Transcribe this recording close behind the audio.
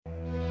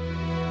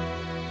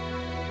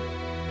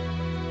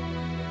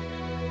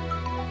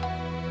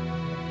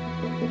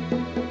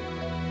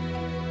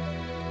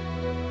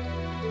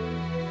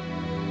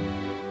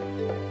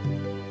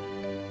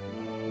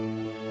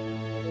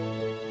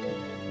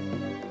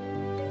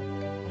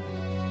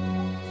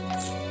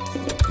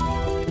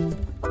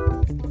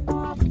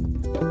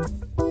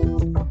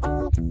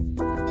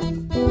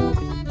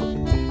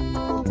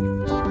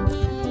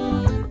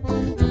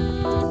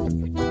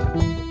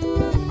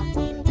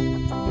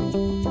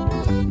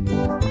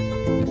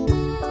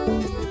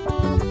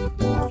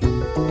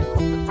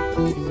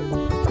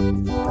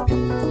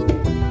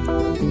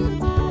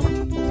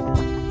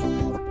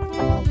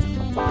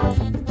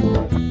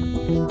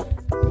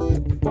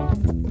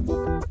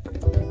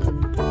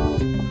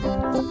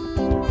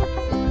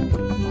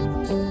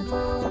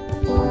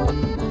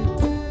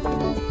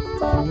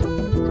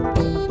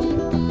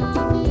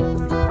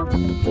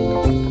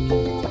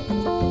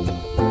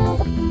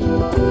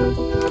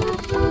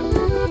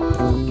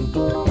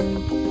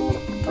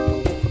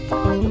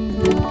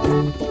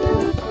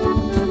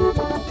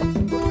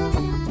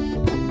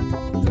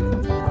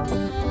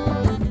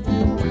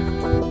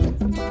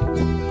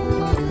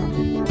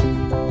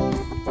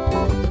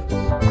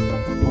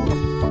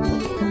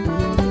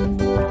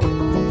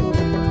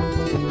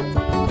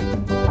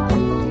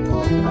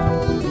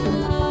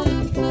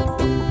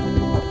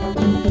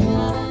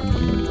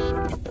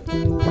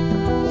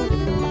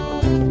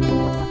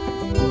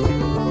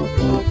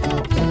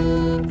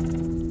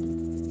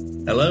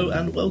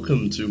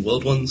Welcome to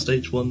World 1,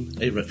 Stage 1,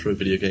 a retro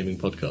video gaming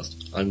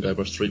podcast. I'm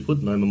Guybrush Threepwood,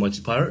 and I'm a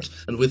mighty pirate,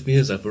 and with me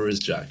as ever is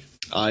Jack.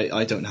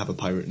 I don't have a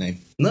pirate name.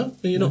 No?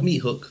 You're not Meat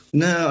Hook?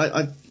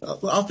 No,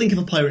 I'll think of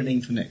a pirate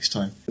name for next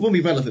time. It won't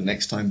be relevant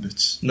next time,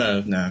 but...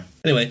 No.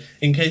 Anyway,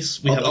 in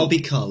case we haven't... I'll be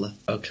Carla.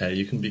 Okay,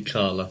 you can be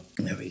Carla.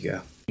 There we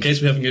go. In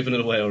case we haven't given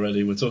it away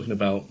already, we're talking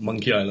about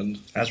Monkey Island,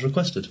 as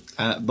requested.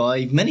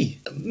 By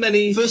many.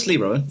 Many. Firstly,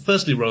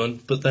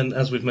 Rowan, but then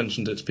as we've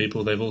mentioned it to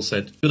people, they've all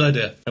said, good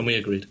idea, and we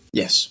agreed.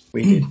 Yes,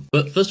 we did.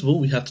 But first of all,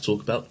 we have to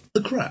talk about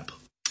the crap.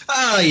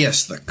 Ah,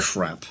 yes, the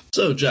crap.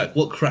 So, Jack,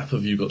 what crap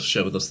have you got to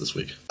share with us this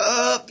week?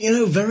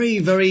 Very,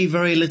 very,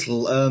 very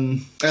little.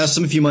 As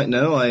some of you might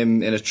know, I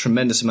am in a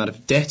tremendous amount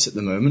of debt at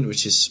the moment,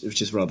 which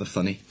is rather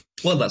funny.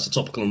 Well, that's a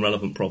topical and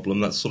relevant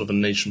problem. That's sort of a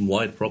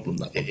nationwide problem,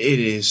 that one. It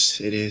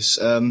is.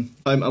 I'm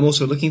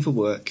also looking for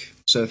work,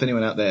 so if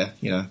anyone out there,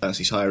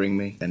 fancies hiring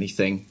me,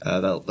 anything,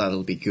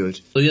 that'll be good.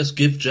 So yes,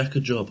 give Jack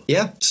a job.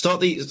 Yeah, start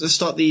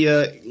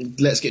the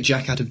Let's Get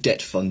Jack Out of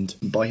Debt fund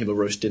and buy him a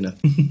roast dinner.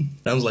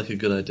 Sounds like a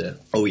good idea.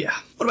 Oh yeah.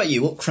 What about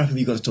you? What crap have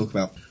you got to talk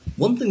about?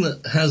 One thing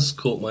that has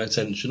caught my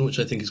attention, which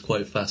I think is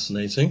quite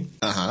fascinating.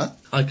 Uh-huh.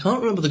 I can't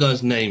remember the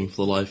guy's name for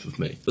the life of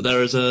me, but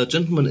there is a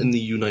gentleman in the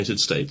United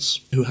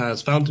States who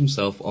has found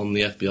himself on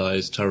the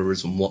FBI's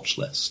terrorism watch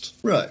list.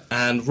 Right.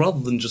 And rather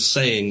than just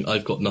saying,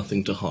 I've got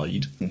nothing to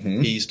hide,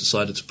 he's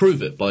decided to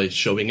prove it by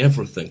showing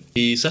everything.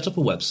 He set up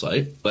a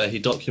website where he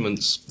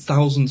documents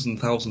thousands and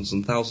thousands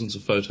and thousands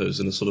of photos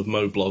in a sort of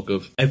moblog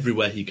of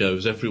everywhere he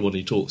goes, everyone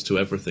he talks to,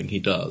 everything he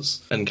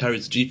does, and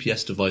carries a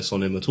GPS device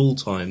on him at all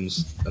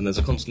times, and there's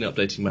a constantly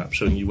updating map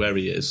showing you where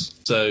he is.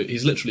 So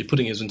he's literally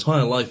putting his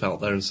entire life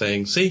out there and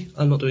saying, see,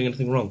 I'm not doing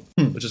anything wrong,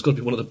 which has got to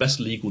be one of the best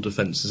legal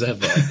defences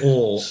ever,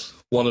 or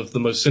one of the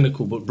most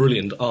cynical but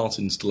brilliant art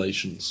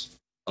installations.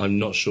 I'm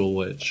not sure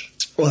which.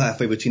 Well,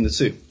 halfway between the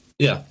two.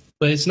 Yeah,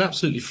 but it's an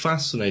absolutely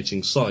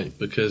fascinating site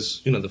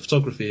because, the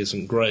photography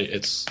isn't great.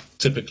 It's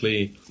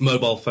typically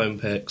mobile phone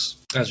pics,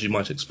 as you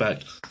might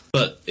expect,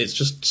 but it's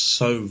just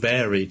so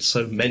varied,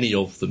 so many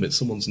of them. It's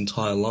someone's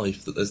entire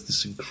life that there's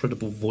this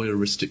incredible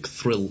voyeuristic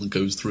thrill that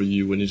goes through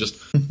you when you just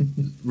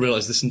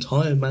realise this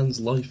entire man's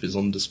life is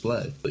on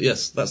display. But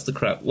yes, that's the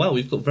crap. Wow,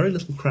 we've got very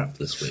little crap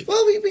this week.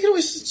 Well, we can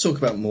always talk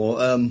about more.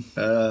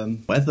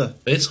 Weather.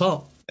 It's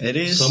hot. It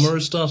is. Summer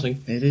is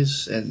starting. It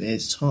is, and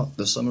it's hot.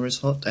 The summer is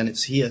hot, and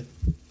it's here.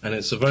 And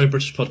it's a very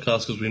British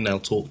podcast because we've now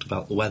talked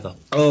about the weather.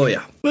 Oh,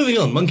 yeah. Moving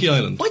on, Monkey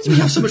Island. Why did we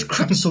have so much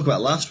crap to talk about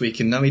last week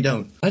and now we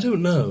don't? I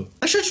don't know.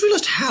 Actually, I just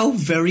realised how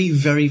very,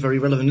 very, very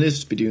relevant it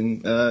is to be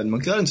doing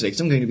Monkey Island today, because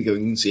I'm going to be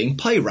going and seeing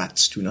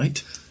Pirates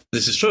tonight.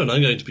 This is true, and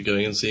I'm going to be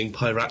going and seeing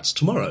Pirates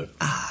tomorrow.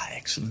 Ah,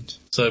 excellent.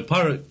 So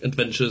pirate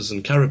adventures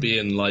and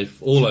Caribbean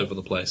life all over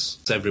the place.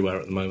 It's everywhere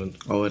at the moment.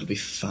 Oh, it'll be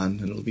fun,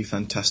 and it'll be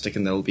fantastic,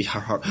 and there'll be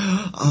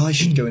Oh, I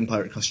should go in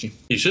pirate costume.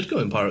 You should go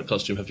in pirate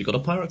costume. Have you got a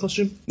pirate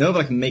costume? No, but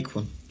I can make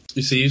one.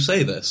 You see, you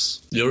say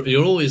this.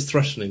 You're always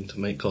threatening to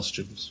make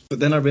costumes. But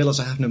then I realise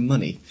I have no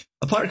money.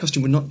 A pirate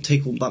costume would not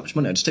take all that much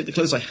money. I'd just take the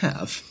clothes I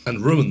have. And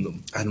ruin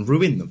them. And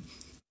ruin them.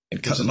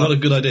 Which is not a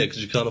good idea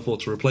because you can't afford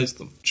to replace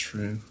them.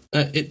 True.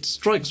 It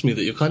strikes me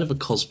that you're kind of a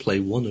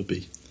cosplay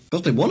wannabe.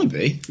 Cosplay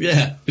wannabe?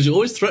 Yeah, because you're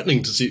always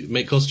threatening to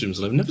make costumes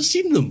and I've never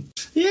seen them.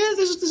 Yeah,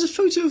 there's a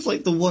photo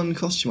of the one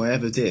costume I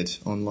ever did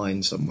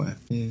online somewhere.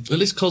 Yeah. At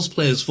least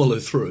cosplayers follow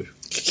through.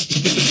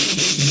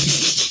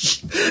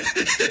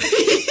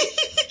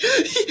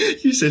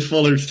 You said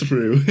follow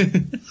through.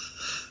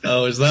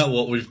 Oh, is that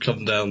what we've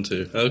come down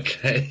to?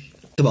 Okay.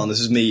 Come on, this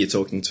is me you're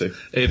talking to.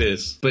 It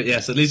is. But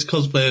yes, at least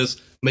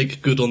cosplayers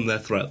make good on their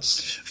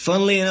threats.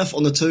 Funnily enough,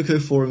 on the Toko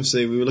forums,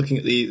 we were looking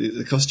at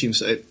the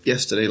costumes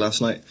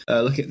last night,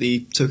 looking at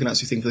the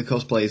Tokonatsu thing for the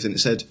cosplayers, and it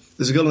said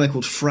there's a girl in there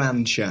called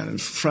Fran Chan,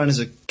 and Fran is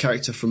a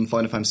character from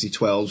Final Fantasy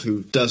XII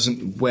who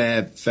doesn't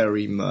wear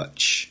very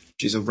much.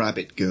 She's a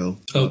rabbit girl.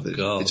 Oh,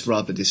 God. It's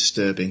rather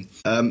disturbing.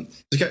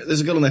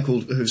 There's a girl in there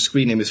whose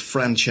screen name is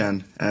Fran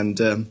Chan, and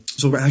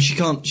it's all about how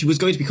she was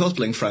going to be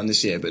cosplaying Fran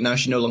this year, but now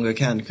she no longer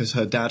can because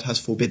her dad has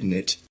forbidden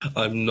it.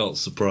 I'm not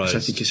surprised.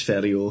 Which I think is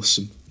fairly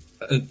awesome.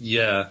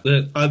 Yeah,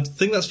 I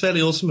think that's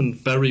fairly awesome and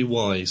very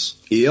wise.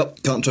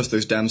 Yep, can't trust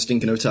those damn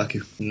stinking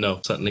otaku. No,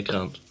 certainly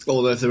can't.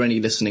 Although if they're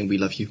any listening, we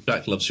love you.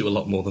 Jack loves you a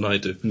lot more than I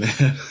do.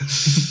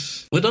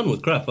 We're done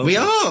with crap, aren't we? We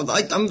are!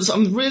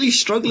 I'm really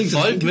struggling to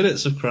 5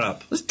 minutes of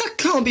crap. That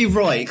can't be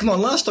right. Come on,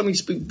 last time we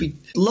spoke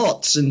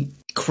lots and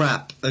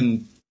crap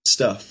and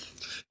stuff.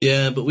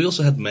 Yeah, but we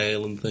also had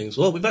mail and things.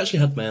 Well, we've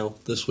actually had mail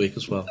this week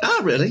as well. Ah,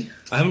 really?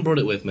 I haven't brought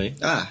it with me.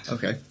 Ah,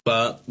 okay.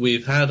 But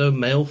we've had a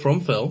mail from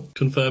Phil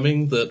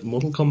confirming that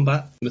Mortal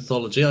Kombat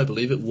Mythology, I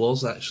believe it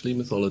was actually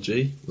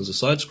Mythology, was a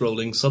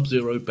side-scrolling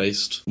Sub-Zero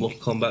based Mortal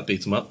Kombat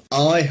beat-em-up.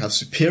 I have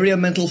superior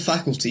mental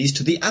faculties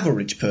to the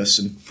average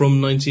person.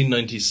 From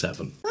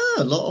 1997.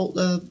 Ah, a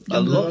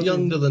lot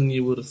younger than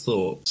you would have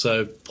thought.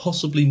 So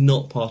possibly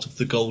not part of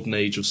the golden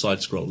age of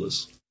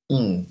side-scrollers.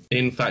 Mm.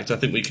 In fact, I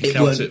think we can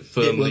count it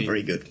firmly. It weren't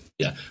very good.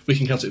 Yeah, we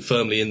can count it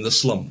firmly in the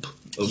slump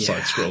of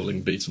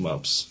side-scrolling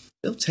beat-em-ups.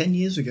 Still 10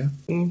 years ago.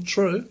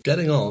 True.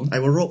 Getting on. I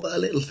were up a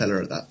little fella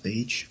at that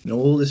age, and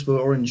all this were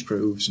orange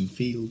groves and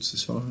fields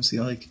as far as the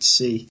eye could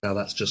see. Now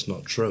that's just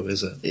not true,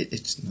 is it?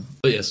 It's not.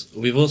 But yes,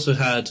 we've also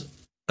had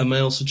a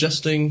mail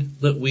suggesting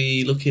that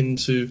we look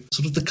into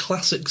sort of the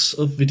classics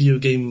of video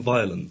game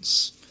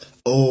violence.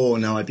 Oh,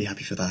 now I'd be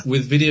happy for that.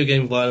 With video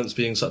game violence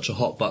being such a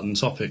hot button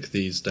topic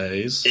these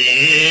days,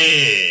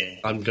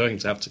 I'm going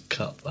to have to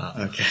cut that.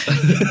 Okay.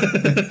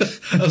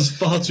 That was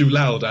far too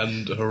loud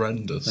and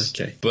horrendous.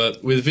 Okay.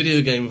 But with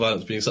video game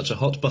violence being such a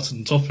hot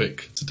button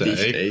topic today...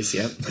 These days,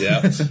 yeah.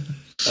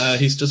 Yeah.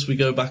 We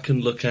go back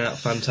and look at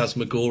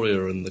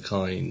Phantasmagoria and the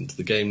kind,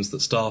 the games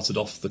that started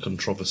off the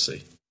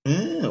controversy.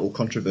 Or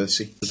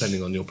controversy.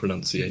 Depending on your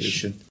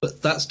pronunciation.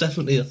 But that's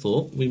definitely a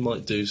thought. We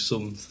might do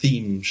some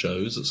theme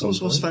shows at some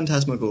point. What's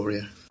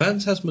Phantasmagoria?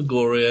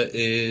 Phantasmagoria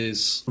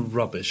is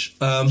rubbish.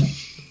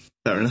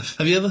 Fair enough.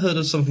 Have you ever heard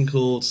of something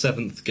called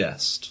Seventh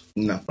Guest?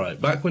 No. Right,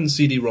 back when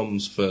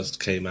CD-ROMs first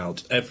came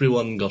out,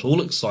 everyone got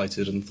all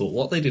excited and thought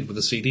what they did with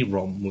a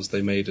CD-ROM was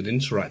they made an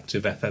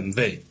interactive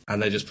FMV,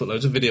 and they just put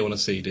loads of video on a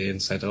CD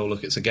and said, oh,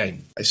 look, it's a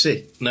game. I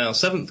see. Now,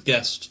 Seventh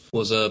Guest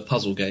was a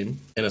puzzle game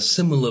in a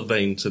similar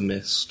vein to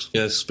Myst.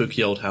 You know,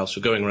 spooky old house,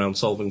 you're going around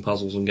solving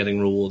puzzles and getting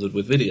rewarded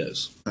with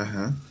videos.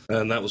 Uh-huh.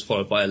 And that was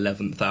followed by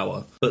 11th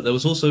Hour. But there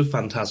was also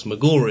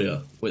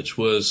Phantasmagoria, which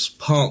was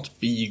part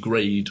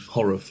B-grade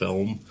horror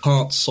film,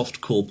 part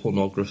softcore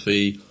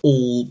pornography,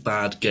 all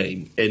bad game.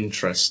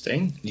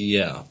 Interesting.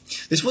 Yeah.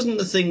 This wasn't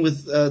the thing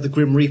with the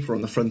Grim Reaper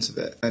on the front of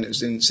it, and it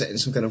was set in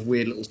some kind of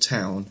weird little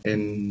town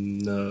in...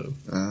 No.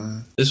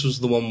 This was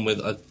the one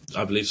with,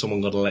 I believe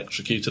someone got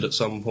electrocuted at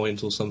some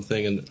point or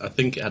something, and I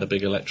think it had a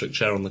big electric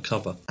chair on the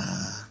cover.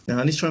 Now,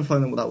 I need to try and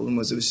find out what that one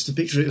was. It was just a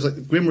picture, it was like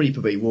the Grim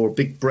Reaper, but he wore a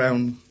big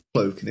brown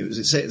cloak, and it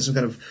was set in some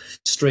kind of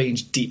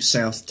strange deep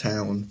south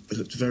town. It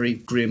looked very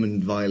grim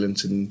and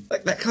violent, and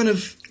like that kind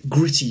of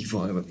gritty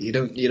violent you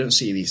don't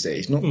see these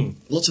days. Not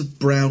lots of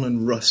brown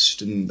and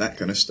rust and that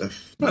kind of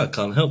stuff. Well, I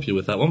can't help you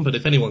with that one, but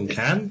if anyone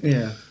can,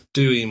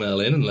 do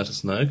email in and let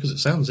us know, because it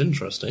sounds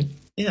interesting.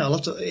 Yeah,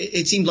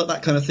 it seemed like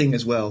that kind of thing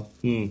as well.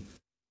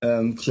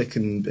 Click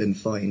and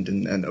find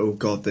and oh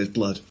god, there's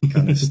blood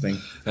kind of thing.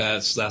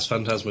 That's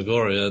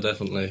Phantasmagoria,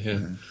 definitely.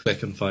 Yeah.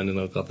 Click and find and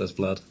oh god, there's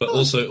blood, but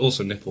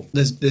also nipple.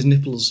 There's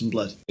nipples and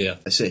blood. Yeah,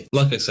 I see.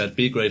 Like I said,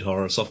 B-grade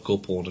horror,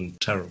 softcore porn,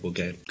 and terrible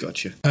game.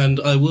 Gotcha.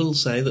 And I will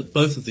say that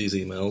both of these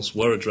emails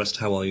were addressed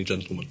 "How are you,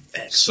 gentlemen?"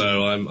 Excellent.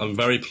 So I'm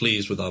very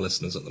pleased with our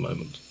listeners at the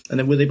moment. And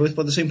then were they both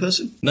by the same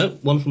person? No,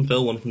 one from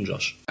Phil, one from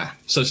Josh.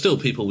 So still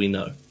people we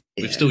know.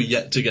 Yeah. We've still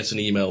yet to get an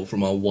email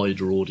from our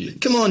wider audience.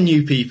 Come on,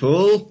 you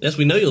people! Yes,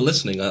 we know you're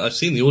listening. I've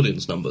seen the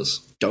audience numbers.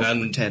 Don't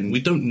pretend.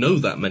 We don't know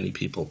that many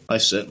people. I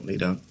certainly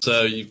don't.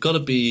 So you've got to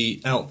be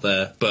out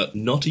there, but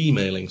not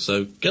emailing,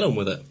 so get on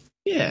with it.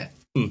 Yeah.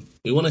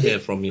 We want to hear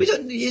from you.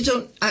 You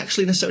don't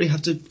actually necessarily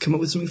have to come up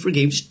with something for a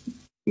game. Just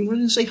run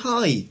and say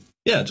hi.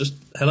 Yeah, just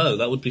hello,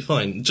 that would be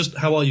fine. Just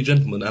how are you,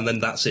 gentlemen, and then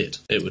that's it.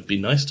 It would be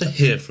nice to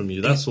hear from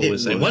you, that's all we're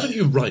saying. Why don't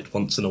you write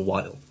once in a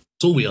while?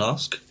 That's all we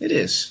ask. It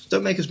is.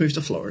 Don't make us move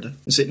to Florida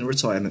and sit in a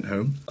retirement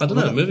home. I don't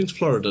know, moving to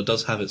Florida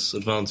does have its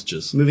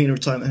advantages. Moving in a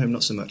retirement home,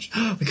 not so much.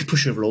 We could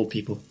push over old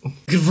people. We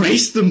could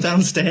race them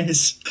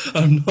downstairs.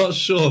 I'm not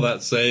sure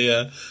that's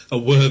a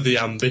worthy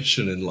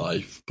ambition in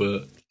life,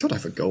 but... Gotta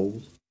have a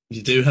goal.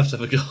 You do have to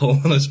have a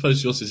goal, and I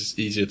suppose yours is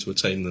easier to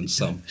attain than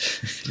some.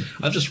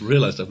 I've just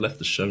realised I've left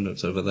the show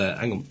notes over there.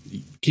 Hang on,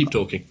 keep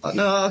talking.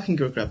 No, I can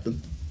go grab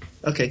them.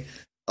 Okay.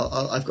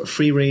 I've got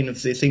free reign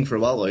of the thing for a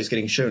while while he's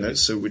getting show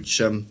notes, so which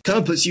kind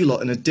of puts you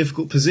lot in a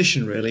difficult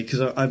position, really, because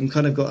I've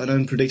kind of got an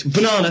unpredictable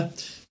banana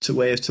to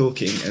way of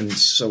talking and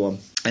so on.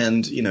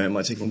 And, you know, it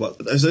might take them a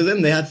while. So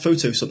then they had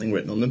photo something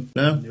written on them.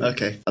 No?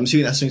 Okay. I'm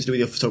assuming that's something to do with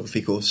your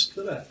photography course.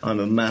 I'm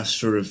a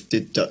master of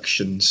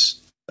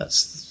deductions.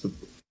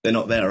 They're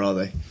not there, are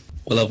they?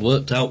 Well, I've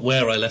worked out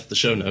where I left the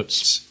show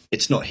notes.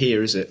 It's not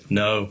here, is it?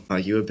 No. Are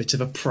you a bit of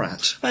a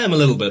prat? I am a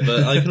little bit,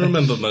 but I can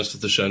remember most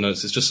of the show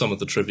notes. It's just some of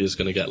the trivia is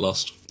going to get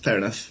lost. Fair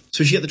enough.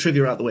 So we should get the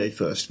trivia out of the way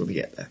first when we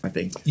get there, I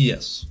think.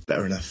 Yes.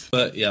 Fair enough.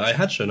 But yeah, I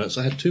had show notes.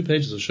 I had 2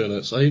 pages of show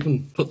notes. I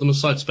even put them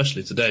aside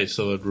specially today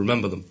so I'd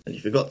remember them. And you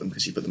forgot them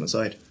because you put them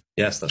aside.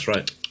 Yes, that's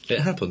right.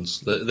 It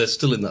happens. They're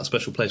still in that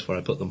special place where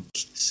I put them.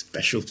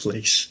 Special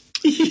place.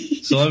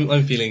 So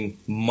I'm feeling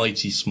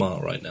mighty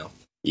smart right now.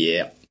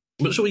 Yeah.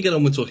 But shall we get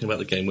on with talking about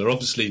the game? We're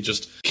obviously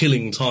just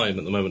killing time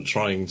at the moment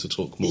trying to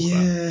talk more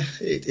about Yeah,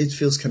 it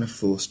feels kind of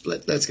forced.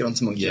 Let's get on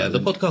to Monkey the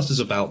Island. podcast is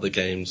about the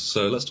games,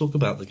 so let's talk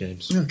about the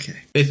games. Okay.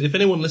 If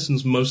anyone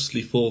listens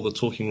mostly for the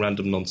talking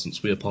random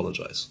nonsense, we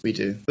apologise. We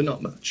do, but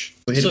not much.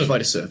 We're here to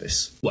provide a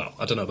service. Well,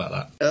 I don't know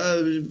about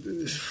that.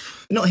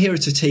 We're not here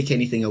to take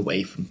anything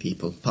away from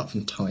people, apart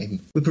from time.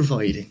 We're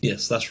providing.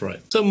 Yes, that's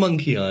right. So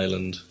Monkey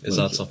Island is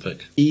our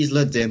topic.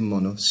 Isla de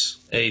Monos.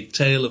 A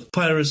tale of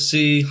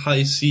piracy,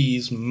 high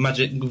seas,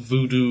 magic,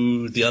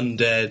 voodoo, the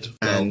undead.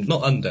 Well, And-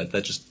 not undead,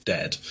 they're just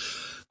dead.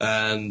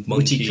 And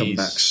monkeys. Witty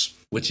comebacks.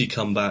 Witty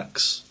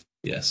comebacks.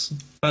 Yes.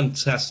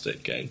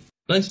 Fantastic game.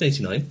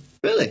 1989.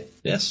 Really?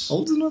 Yes.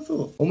 Older than I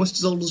thought. Almost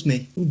as old as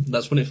me.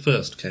 That's when it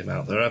first came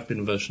out. There have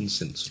been versions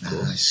since, of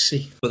course. I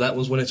see. But that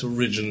was when it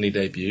originally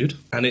debuted.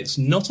 And it's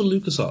not a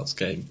LucasArts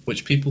game,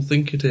 which people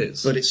think it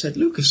is. But it said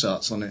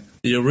LucasArts on it.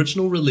 The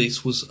original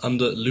release was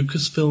under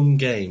Lucasfilm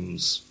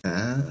Games,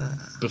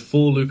 Ah.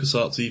 before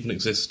LucasArts even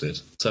existed.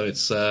 So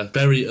it's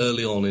very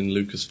early on in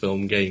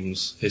Lucasfilm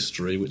Games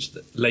history, which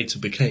later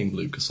became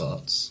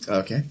LucasArts.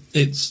 Okay.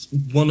 It's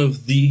one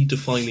of the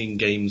defining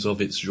games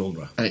of its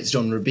genre. And it's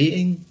genre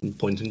being?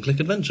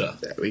 Point-and-click adventure.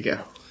 There we go.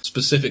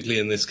 Specifically,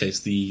 in this case,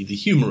 the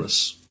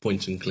humorous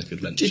point-and-click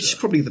adventure. It's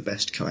probably the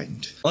best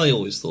kind. I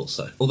always thought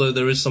so. Although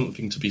there is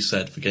something to be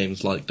said for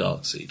games like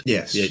Darkseid.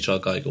 Yes. The H.R.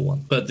 Geiger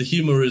one. But the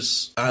humour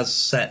is, as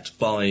set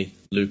by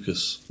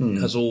Lucas,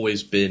 has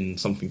always been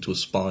something to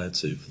aspire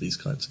to for these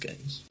kinds of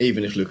games.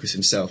 Even if Lucas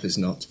himself is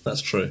not.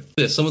 That's true.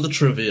 Yeah, some of the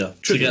trivia,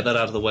 to get that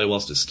out of the way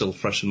whilst it's still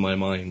fresh in my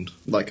mind.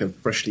 Like a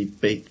freshly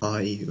baked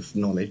pie of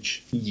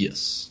knowledge.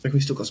 Yes. I reckon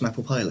we still got some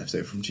apple pie left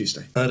over from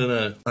Tuesday. I don't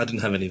know. I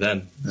didn't have any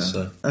then.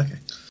 So. Okay.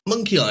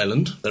 Monkey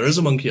Island. There is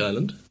a Monkey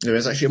Island. There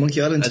is actually a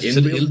Monkey Island As you in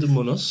said, real... Ile de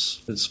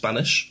Monos in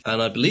Spanish.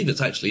 And I believe it's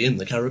actually in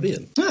the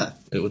Caribbean. Ah,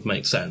 It would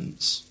make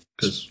sense.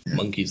 Because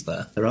monkeys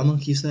there. there are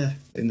monkeys there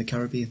in the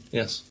Caribbean.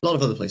 Yes. A lot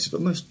of other places,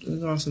 but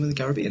there are some in the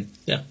Caribbean.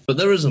 Yeah. But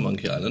there is a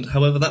Monkey Island.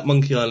 However, that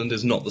Monkey Island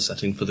is not the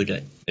setting for the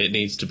game. It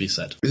needs to be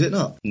said. Is it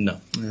not? No.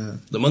 Yeah.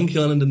 The Monkey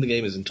Island in the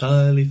game is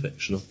entirely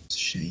fictional. It's a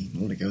shame. I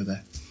want to go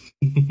there.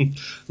 A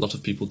lot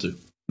of people do.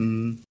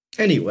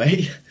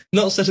 Anyway.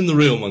 Not set in the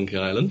real Monkey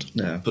Island,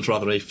 No. but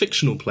rather a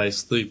fictional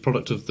place, the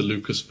product of the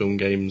Lucasfilm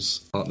Games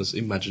partners'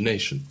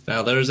 imagination.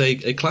 Now, there is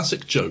a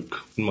classic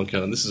joke in Monkey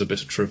Island, this is a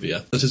bit of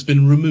trivia, that has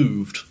been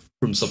removed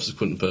from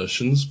subsequent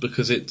versions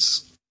because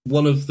it's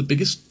one of the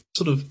biggest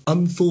sort of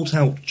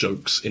unthought-out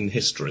jokes in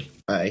history.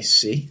 I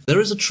see. There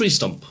is a tree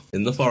stump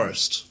in the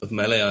forest of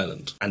Melee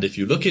Island, and if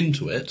you look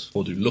into it,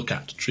 or do look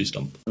at a tree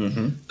stump,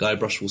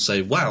 Guybrush will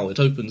say, wow, it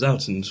opens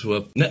out into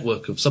a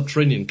network of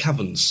subterranean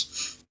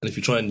caverns. And if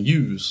you try and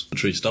use the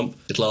tree stump,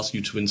 it'll ask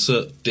you to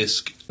insert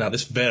disc. Now,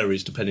 this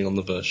varies depending on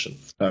the version.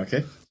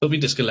 Okay. It'll be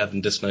disc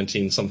 11, disc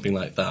 19, something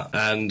like that.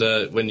 And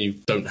when you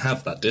don't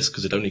have that disc,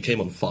 because it only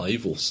came on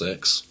 5 or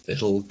 6,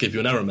 it'll give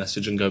you an error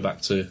message and go back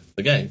to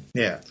the game.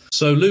 Yeah.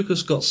 So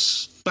Lucas got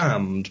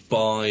spammed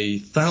by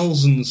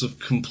thousands of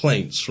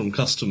complaints from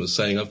customers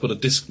saying, I've got a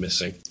disc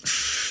missing.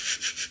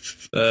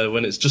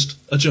 When it's just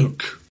a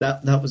joke.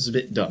 That was a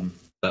bit dumb.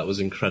 That was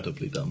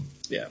incredibly dumb.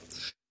 Yeah.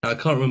 I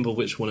can't remember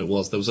which one it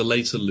was. There was a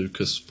later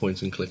Lucas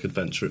point-and-click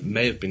adventure. It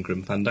may have been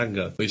Grim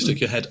Fandango, where you stick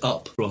your head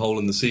up through a hole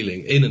in the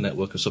ceiling in a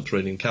network of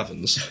subterranean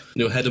caverns, and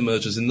your head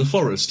emerges in the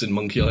forest in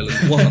Monkey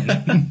Island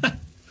 1.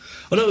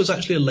 Oh no, it was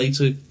actually a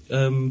later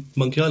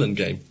Monkey Island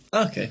game.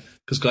 Okay.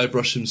 Because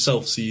Guybrush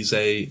himself sees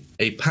a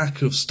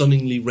pack of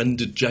stunningly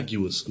rendered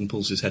jaguars and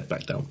pulls his head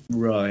back down.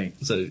 Right.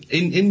 So,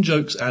 in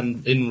jokes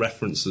and in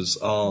references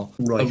are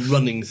Right. a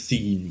running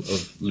theme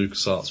of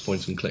LucasArts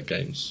point-and-click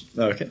games.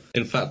 Okay.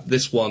 In fact,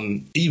 this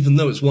one, even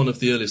though it's one of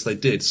the earliest they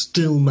did,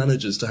 still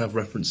manages to have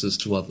references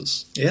to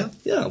others. Yeah.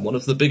 Yeah, one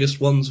of the biggest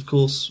ones, of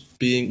course,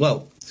 being,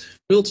 well,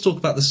 we ought to talk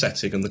about the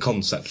setting and the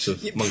concept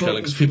of Yeah, Monkey Island,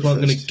 because people aren't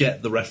going to first.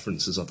 get the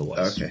references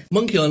otherwise. Okay.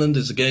 Monkey Island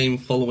is a game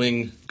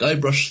following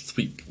Guybrush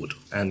Threepwood,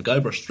 and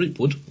Guybrush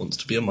Threepwood wants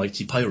to be a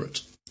mighty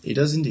pirate, He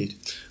does indeed.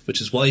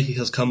 which is why he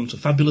has come to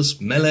fabulous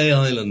Melee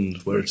Island,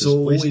 where it It's is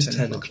always always 10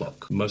 10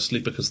 o'clock, mostly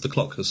because the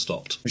clock has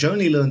stopped. Which I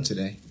only learned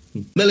today.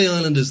 Melee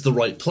Island is the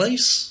right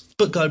place,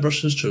 but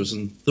Guybrush has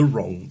chosen the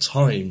wrong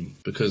time,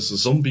 because the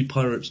zombie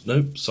pirate...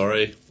 Nope,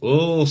 sorry.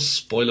 Oh,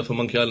 spoiler for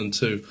Monkey Island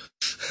 2.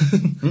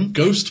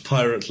 Ghost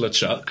pirate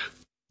LeChuck,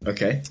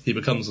 Okay. he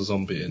becomes a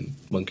zombie in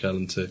Monkey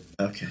Island 2.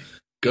 Okay.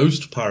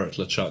 Ghost Pirate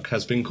LeChuck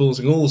has been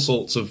causing all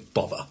sorts of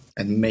bother.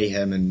 And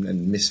mayhem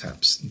and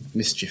mishaps, and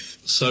mischief.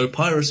 So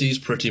piracy's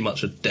pretty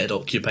much a dead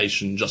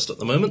occupation just at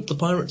the moment. The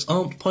pirates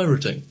aren't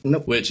pirating.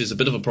 Nope. Which is a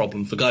bit of a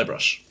problem for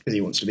Guybrush. Because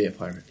he wants to be a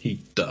pirate. He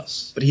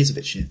does. But he is a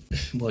bit shit.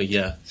 Well,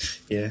 yeah.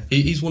 Yeah.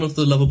 He's one of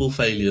the lovable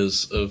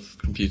failures of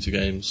computer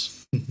games.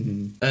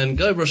 And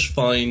Guybrush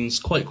finds,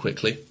 quite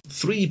quickly,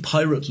 3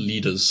 pirate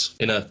leaders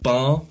in a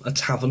bar, a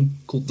tavern,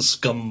 called the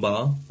Scum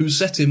Bar, who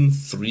set him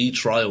 3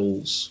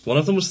 trials. One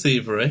of them was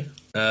thievery,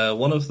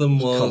 one of them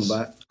was...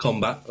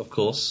 Combat, of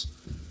course.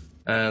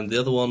 And the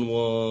other one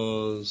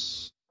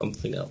was...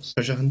 something else.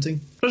 Treasure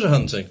hunting? Treasure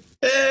hunting.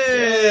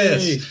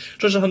 Hey! Yes!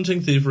 Treasure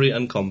hunting, thievery,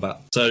 and combat.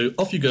 So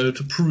off you go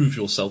to prove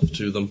yourself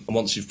to them. And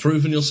once you've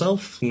proven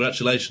yourself,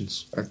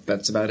 congratulations.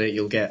 That's about it,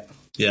 you'll get...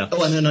 Yeah.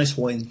 Oh, and a nice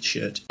Hawaiian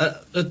shirt.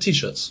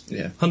 T-shirts.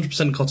 Yeah.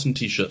 100% cotton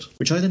T-shirt.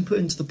 Which I then put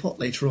into the pot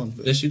later on.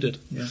 But... Yes, you did.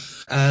 Yeah.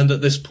 And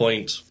at this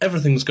point,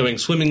 everything's going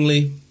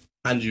swimmingly,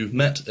 and you've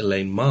met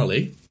Elaine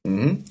Marley,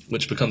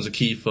 which becomes a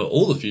key for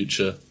all the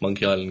future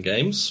Monkey Island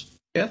games.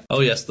 Yeah.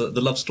 Oh yes, the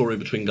love story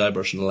between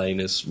Guybrush and Elaine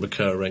is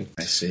recurring.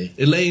 I see.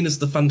 Elaine is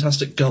the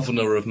fantastic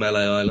governor of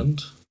Melee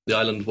Island, the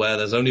island where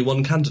there's only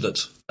one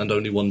candidate and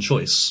only one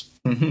choice.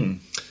 Mm-hmm.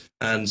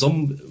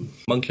 And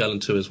Monkey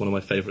Island 2 is one of my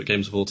favourite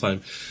games of all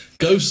time.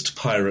 Ghost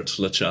Pirate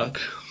LeChuck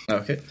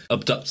Okay.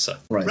 abducts her.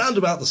 Right. Round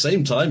about the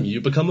same time,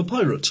 you become a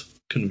pirate,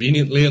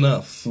 conveniently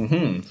enough.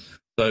 Mm-hmm.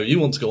 So you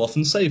want to go off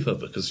and save her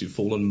because you've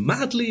fallen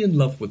madly in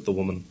love with the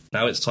woman.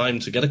 Now it's time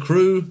to get a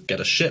crew, get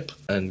a ship,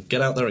 and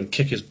get out there and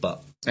kick his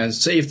butt. And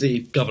save the...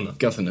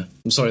 Governor.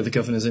 I'm sorry, the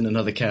governor's in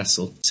another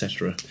castle,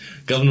 etc.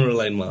 Governor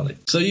Elaine Marley.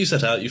 So you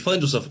set out, you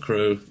find yourself a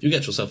crew, you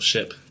get yourself a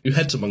ship, you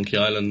head to Monkey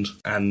Island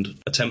and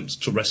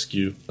attempt to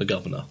rescue the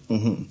governor.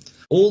 Mm-hmm.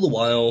 All the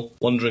while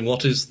wondering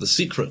what is the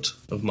secret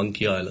of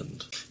Monkey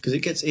Island. Because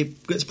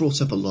it gets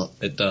brought up a lot.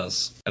 It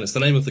does. And it's the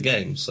name of the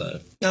game, so...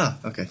 Ah,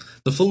 okay.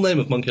 The full name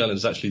of Monkey Island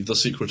is actually The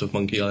Secret of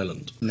Monkey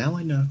Island. Now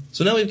I know.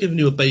 So now we've given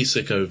you a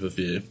basic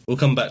overview. We'll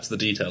come back to the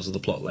details of the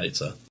plot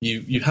later.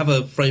 You have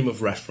a frame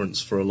of reference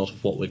for a lot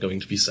of what we're going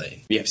to be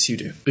saying. Yes, you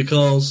do.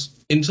 Because,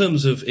 in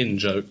terms of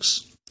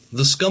in-jokes,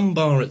 the Scum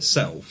Bar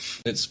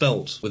itself, it's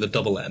spelt with a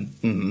double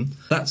M,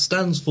 that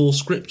stands for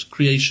Script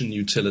Creation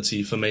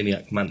Utility for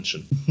Maniac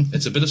Mansion.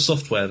 It's a bit of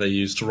software they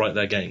use to write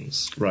their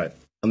games. Right.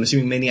 I'm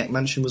assuming Maniac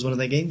Mansion was one of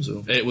their games,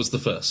 or...? It was the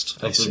first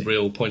of the see.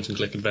 real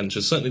point-and-click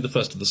adventures. Certainly the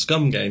first of the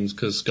Scum games,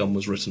 because Scum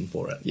was written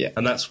for it. Yeah.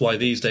 And that's why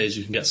these days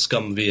you can get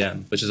Scum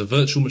VM, which is a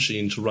virtual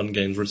machine to run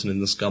games written in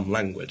the Scum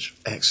language.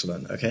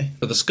 Excellent, okay.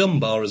 But the Scum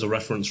Bar is a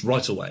reference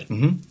right away.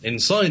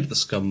 Inside the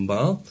Scum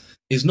Bar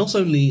is not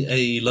only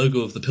a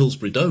logo of the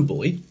Pillsbury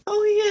Doughboy, Oh,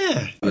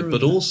 yeah.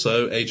 but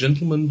also a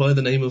gentleman by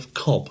the name of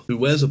Cobb, who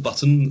wears a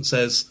button that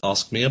says,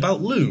 "Ask me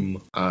about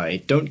Loom."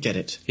 I don't get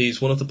it.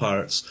 He's one of the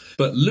pirates.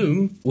 But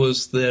Loom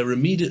was their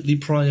immediately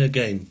prior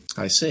game.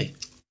 I see.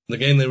 The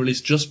game they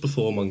released just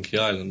before Monkey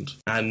Island.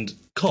 And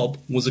Cobb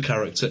was a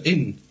character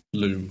in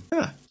Loom.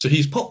 Ah, So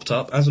he's popped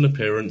up as an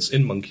appearance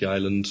in Monkey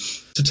Island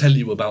to tell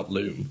you about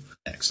Loom.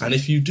 excellent.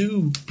 And if you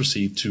do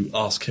proceed to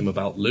ask him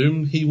about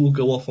Loom, he will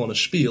go off on a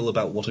spiel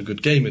about what a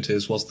good game it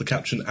is whilst the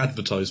caption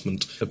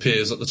advertisement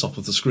appears at the top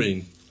of the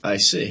screen. I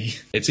see.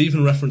 It's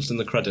even referenced in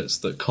the credits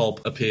that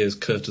Cobb appears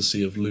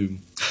courtesy of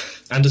Loom.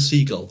 And a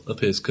seagull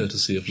appears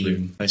courtesy of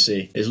Loom. I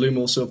see. Is Loom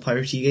also a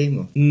piratey game?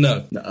 Or?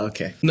 No. No,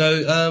 okay.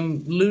 No,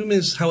 Loom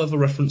is, however,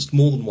 referenced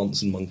more than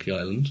once in Monkey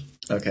Island.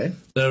 Okay.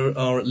 There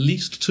are at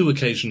least 2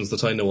 occasions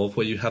that I know of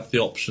where you have the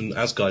option,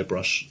 as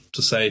Guybrush,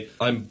 to say,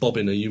 "I'm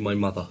Bobbin, are you my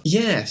mother?"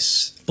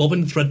 Yes.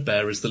 Bobbin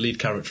Threadbare is the lead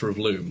character of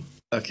Loom.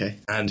 Okay.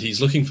 And he's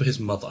looking for his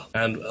mother.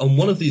 And on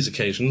one of these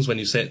occasions, when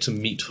you say it to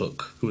Meat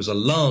Hook, who is a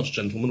large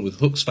gentleman with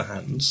hooks for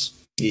hands,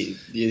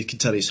 You can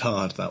tell it's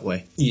hard that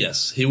way.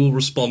 yes, he will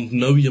respond,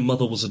 "No, your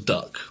mother was a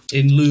duck.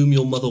 In Loom,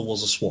 your mother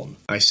was a swan."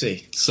 I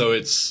see. So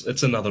it's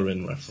another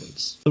in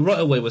reference. So right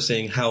away, we're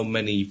seeing how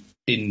many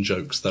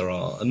in-jokes there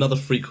are. Another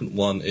frequent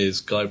one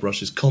is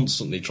Guybrush is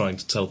constantly trying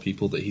to tell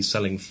people that he's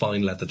selling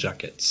fine leather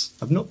jackets.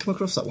 I've not come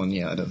across that one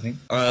yet, I don't think.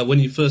 When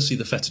you first see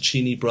the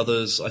Fettuccini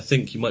brothers, I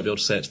think you might be able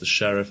to say it to the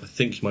sheriff. I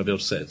think you might be able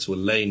to say it to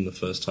Elaine the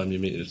first time you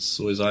meet it. It's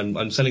always,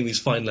 I'm selling these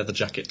fine leather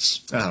jackets.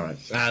 All right.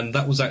 And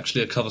that was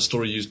actually a cover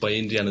story used by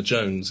Indiana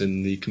Jones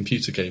in the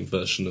computer game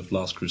version of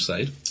Last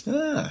Crusade.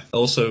 Ah.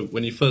 Also,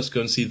 when you first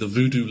go and see the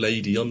Voodoo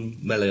Lady on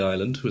Melee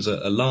Island, who is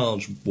a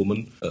large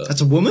woman.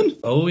 That's a woman?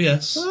 Oh,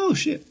 yes. Oh,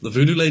 shit. The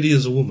Voodoo Lady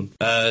is a woman.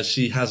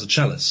 She has a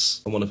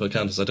chalice on one of her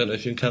counters. I don't know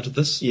if you encountered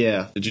this.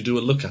 Yeah, Did you do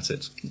a look at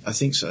it? I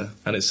think so.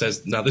 And it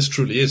says, "Now this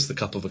truly is the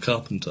cup of a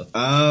carpenter."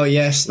 Oh,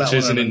 yes, that Which one.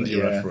 is I an remember,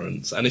 India yeah.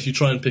 reference. And if you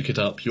try and pick it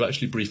up, you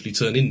actually briefly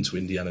turn into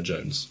Indiana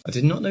Jones. I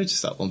did not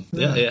notice that one.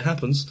 Yeah, it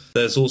happens.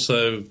 There's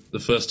also the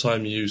first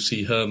time you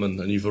see Herman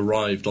and you've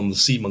arrived on the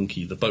Sea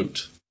Monkey, the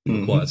boat.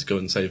 You're required to go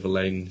and save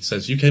Elaine. He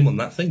says, "You came on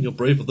that thing, you're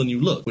braver than you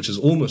look," which is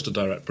almost a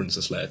direct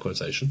Princess Leia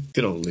quotation.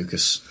 Good old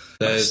Lucas.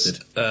 There's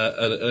Bastard.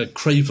 a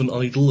Craven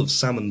idol of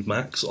Sam and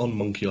Max on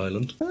Monkey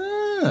Island.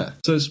 Ah, Ah.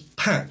 So it's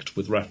packed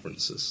with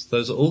references.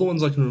 Those are all the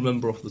ones I can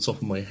remember off the top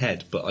of my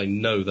head, but I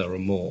know there are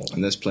more.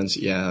 And there's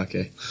plenty. Yeah,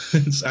 okay.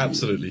 It's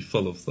absolutely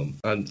full of them.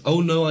 And,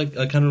 oh no, I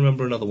can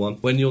remember another one.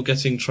 When you're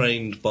getting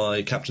trained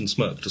by Captain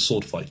Smirk to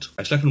sword fight.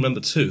 Actually, I can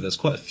remember two. There's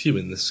quite a few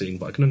in this scene,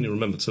 but I can only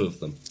remember two of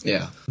them.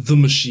 Yeah. The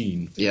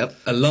Machine. Yep.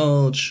 A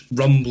large,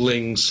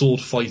 rumbling,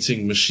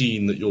 sword-fighting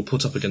machine that you're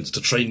put up against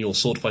to train your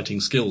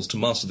sword-fighting skills to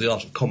master the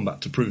art of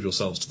combat to prove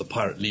yourselves to the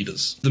pirate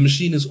leaders. The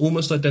machine is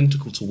almost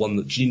identical to one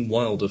that Gene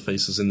Wilder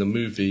faces in the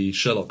movie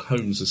Sherlock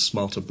Holmes'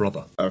 Smarter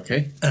Brother.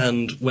 Okay.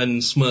 And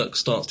when Smirk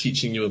starts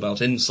teaching you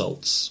about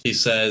insults, he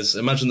says,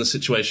 imagine the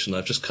situation,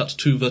 I've just cut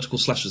 2 vertical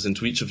slashes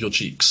into each of your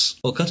cheeks.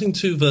 Well, cutting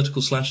 2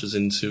 vertical slashes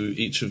into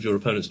each of your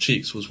opponent's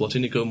cheeks was what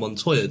Inigo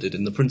Montoya did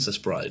in The Princess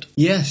Bride.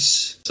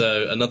 Yes.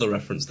 So, another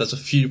reference. There's a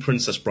few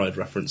Princess Bride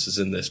references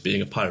in this,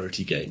 being a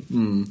piratey game.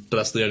 But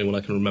that's the only one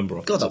I can remember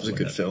off the God, top that was of a my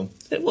good head. film.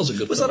 It was a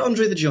good Was film. that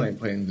Andre the Giant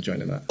playing the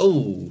giant in that?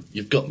 Oh,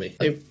 you've got me.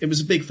 It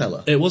was a big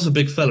fella. It was a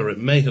big fella. It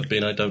may have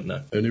been, I don't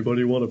know.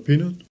 Anybody want a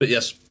peanut? But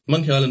yes,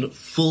 Monkey Island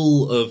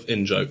full of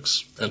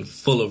in-jokes and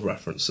full of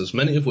references,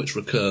 many of which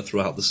recur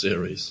throughout the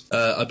series.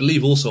 I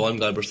believe also I'm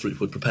Guybrush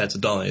Threepwood, Prepare to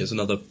Die is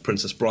another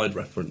Princess Bride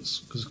reference,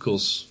 because of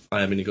course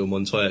I am Inigo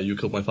Montoya, you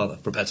killed my father,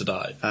 prepare to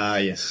die. Ah,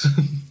 yes.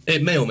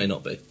 It may or may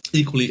not be.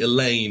 Equally,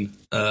 Elaine,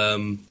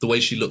 the way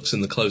she looks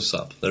in the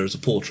close-up, there is a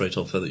portrait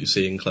of her that you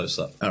see in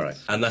close-up. All right.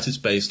 And that is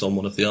based on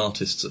one of the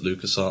artists at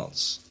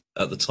LucasArts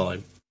at the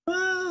time.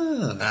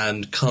 Ah.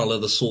 And Carla,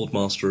 the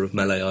Swordmaster of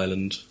Melee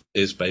Island,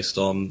 is based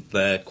on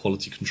their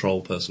quality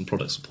control person,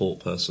 product support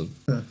person.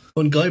 Huh.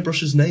 And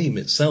Guybrush's name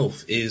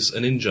itself is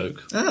an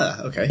in-joke.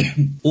 Ah, okay.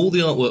 All the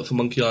artwork for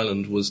Monkey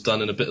Island was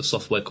done in a bit of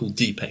software called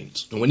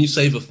dPaint. And when you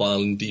save a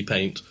file in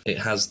dPaint, it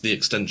has the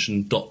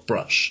extension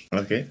 .brush.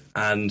 Okay.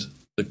 And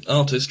the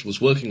artist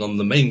was working on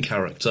the main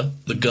character,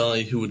 the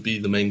guy who would be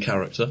the main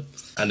character,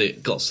 and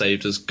it got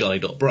saved as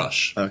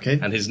Guy.Brush. Okay.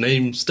 And his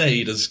name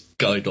stayed as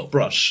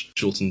Guy.Brush,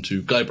 shortened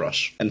to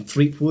Guybrush. And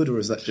Threepwood, or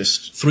is that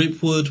just...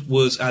 Threepwood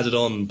was added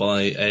on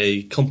by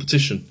a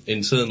competition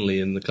internally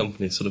in the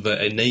company, sort of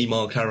a name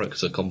our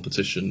character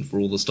competition for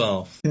all the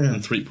staff. Yeah.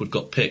 And Threepwood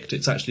got picked.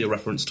 It's actually a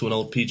reference to an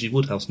old P.G.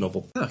 Wodehouse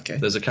novel. Okay.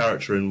 There's a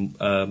character in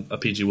a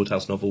P.G.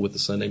 Wodehouse novel with the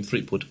surname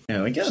Threepwood.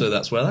 There we go. So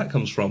that's where that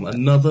comes from.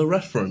 Another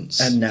reference.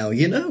 And now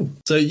you know.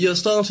 So you're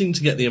starting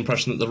to get the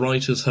impression that the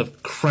writers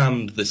have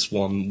crammed this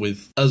one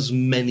with as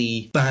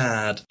many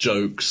bad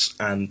jokes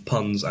and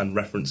puns and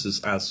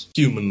references as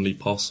humanly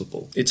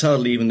possible. It's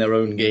hardly even their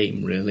own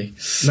game, really.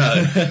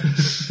 No.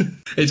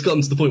 It's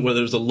gotten to the point where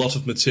there's a lot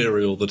of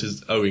material that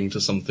is owing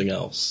to something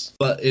else.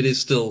 But it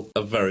is still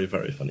a very,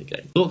 very funny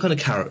game. So what kind of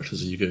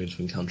characters are you going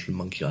to encounter in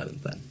Monkey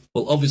Island then?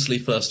 Well, obviously,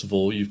 first of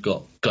all, you've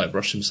got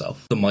Guybrush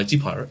himself, the mighty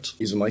pirate.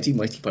 He's a mighty,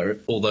 mighty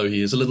pirate. Although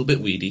he is a little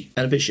bit weedy.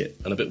 And a bit shit.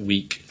 And a bit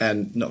weak.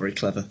 And not very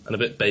clever. And a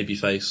bit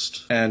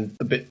baby-faced. And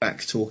a bit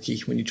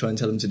back-talky when you try and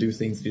tell him to do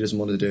things that he doesn't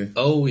want to do.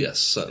 Oh, yes,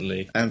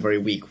 certainly. And very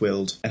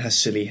weak-willed. And has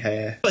silly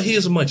hair. But he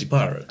is a mighty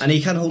pirate. And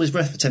he can hold his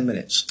breath for 10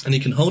 minutes. And he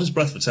can hold his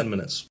breath for 10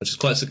 minutes, which is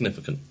quite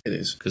significant. It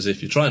is. Because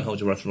if you try and hold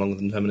your breath for longer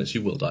than 10 minutes,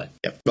 you will die.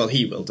 Yep. Well,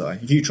 he will die.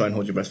 If you try and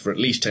hold your breath for at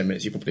least 10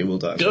 minutes, you probably will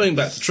die. Going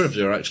back to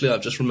trivia, actually,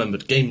 I've just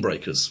remembered Game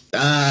Breakers.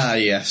 Ah,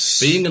 yes.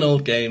 Being an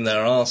old game,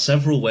 there are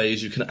several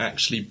ways you can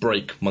actually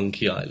break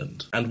Monkey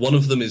Island. And one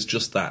of them is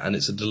just that, and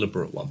it's a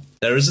deliberate one.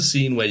 There is a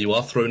scene where you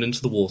are thrown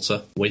into the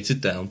water, weighted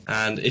down,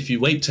 and if you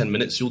wait 10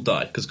 minutes, you'll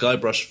die, because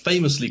Guybrush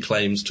famously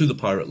claims to the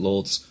Pirate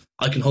Lords,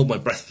 I can hold my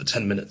breath for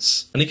 10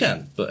 minutes. And he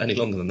can, but any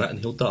longer than that and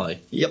he'll die.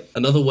 Yep.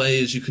 Another way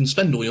is you can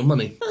spend all your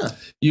money.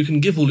 You can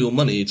give all your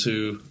money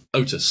to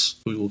Otis,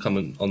 who we'll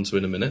come onto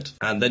in a minute,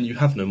 and then you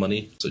have no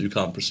money, so you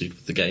can't proceed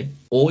with the game.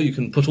 Or you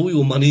can put all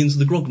your money into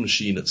the grog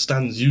machine at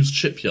Stan's used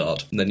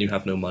shipyard, and then you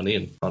have no money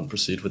and can't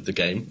proceed with the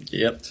game.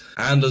 Yep.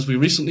 And as we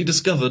recently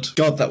discovered,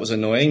 God, that was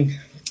annoying.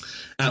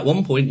 at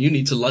one point you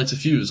need to light a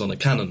fuse on a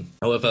cannon.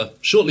 However,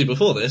 shortly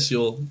before this,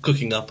 you're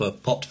cooking up a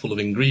pot full of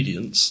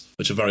ingredients,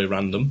 which are very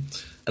random,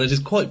 and it is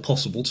quite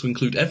possible to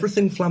include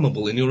everything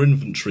flammable in your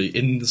inventory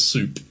in the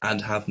soup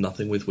and have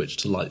nothing with which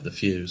to light the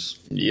fuse.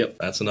 Yep.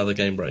 That's another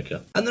game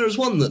breaker. And there is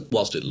one that,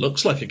 whilst it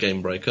looks like a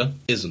game breaker,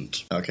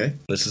 isn't. Okay.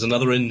 This is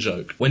another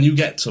in-joke. When you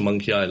get to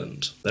Monkey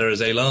Island, there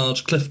is a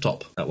large cliff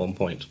top at one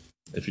point.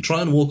 If you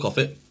try and walk off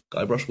it,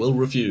 Guybrush will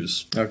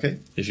refuse. Okay.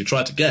 If you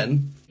try it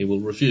again, he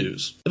will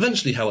refuse.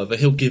 Eventually, however,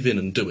 he'll give in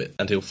and do it.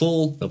 And he'll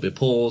fall, there'll be a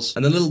pause,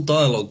 and a little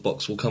dialogue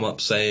box will come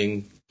up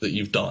saying that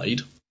you've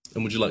died,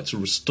 and would you like to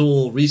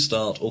restore,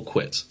 restart, or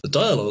quit? The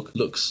dialogue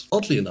looks,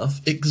 oddly enough,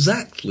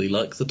 exactly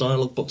like the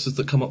dialogue boxes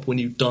that come up when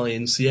you die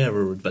in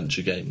Sierra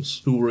Adventure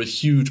Games, who were a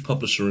huge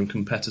publisher and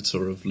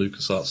competitor of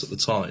LucasArts at the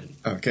time.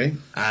 Okay.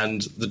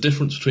 And the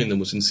difference between them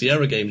was in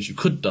Sierra games you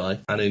could die,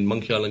 and in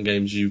Monkey Island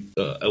games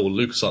or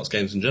LucasArts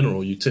games in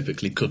general, you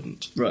typically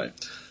couldn't. Right.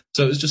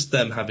 So it was just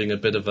them having a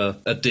bit of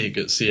a dig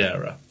at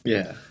Sierra.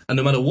 Yeah. And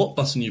no matter what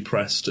button you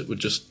pressed,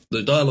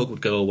 the dialogue would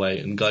go away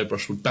and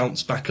Guybrush would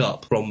bounce back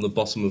up from the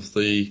bottom of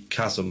the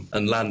chasm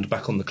and land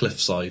back on the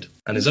cliffside.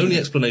 And his only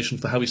explanation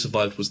for how he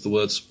survived was the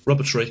words,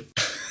 rubber tree.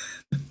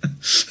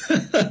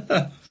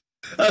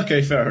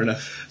 Okay, fair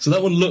enough. So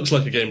that one looks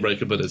like a game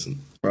breaker, but isn't.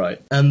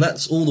 Right. And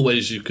that's all the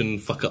ways you can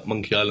fuck up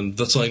Monkey Island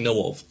that I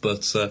know of.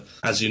 But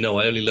as you know,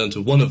 I only learned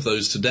of one of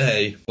those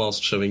today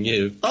whilst showing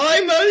you.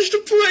 I managed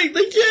to break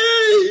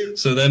the game!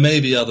 So there may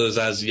be others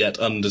as yet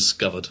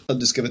undiscovered.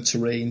 Undiscovered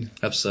terrain.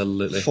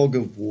 Absolutely. Fog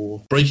of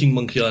war. Breaking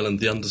Monkey Island,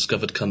 the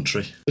undiscovered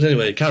country. But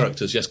anyway,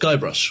 characters. Yes,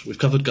 Guybrush. We've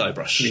covered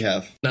Guybrush. We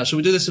have. Now, shall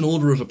we do this in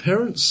order of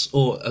appearance,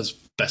 or as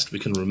best we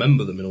can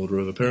remember them in order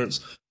of appearance,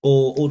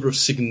 or order of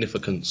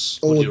significance?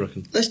 What do you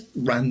reckon? Let's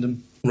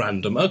random.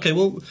 Random. Okay,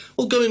 well,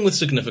 we'll go in with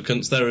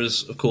significance. There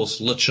is, of course,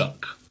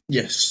 LeChuck.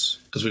 Yes.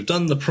 Because we've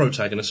done the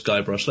protagonist,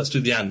 Guybrush, let's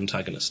do the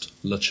antagonist,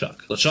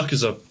 LeChuck. LeChuck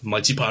is a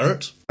mighty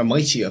pirate. A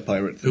mightier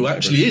pirate. Who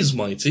actually is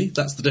mighty,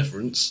 that's the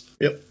difference.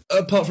 Yep.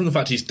 Apart from the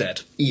fact he's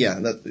dead. Yeah,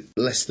 that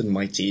less than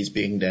mighty is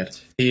being dead.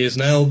 He is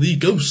now the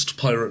ghost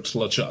pirate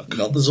LeChuck.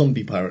 Not the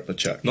zombie pirate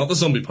LeChuck. Not the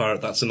zombie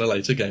pirate, that's in a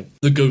later game.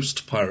 The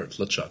ghost pirate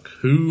LeChuck,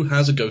 who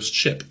has a ghost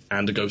ship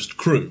and a ghost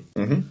crew.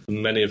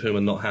 Mm-hmm. Many of whom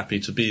are not happy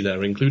to be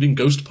there, including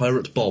ghost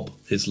pirate Bob,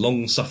 his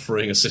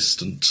long-suffering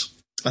assistant.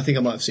 I think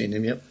I might have seen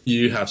him, yep.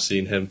 You have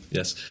seen him,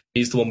 yes.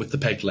 He's the one with the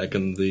peg leg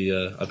and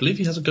the... I believe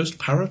he has a ghost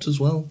parrot as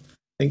well.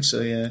 I think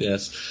so, yeah.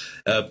 Yes.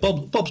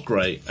 Bob's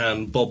great,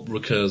 and Bob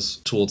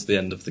recurs towards the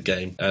end of the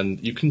game, and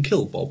you can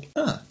kill Bob.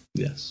 Ah.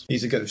 Yes.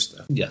 He's a ghost,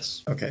 though.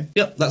 Yes. Okay.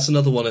 Yep, that's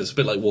another one. It's a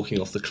bit like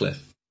walking off the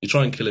cliff. You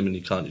try and kill him and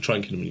you can't. You try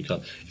and kill him and you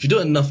can't. If you do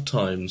it enough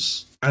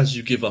times, as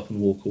you give up and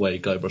walk away,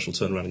 Guybrush will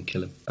turn around and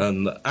kill him.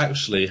 And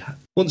actually,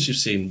 once you've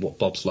seen what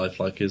Bob's life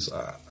like is,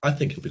 I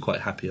think he'll be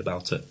quite happy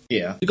about it.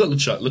 Yeah. You've got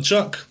LeChuck.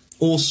 LeChuck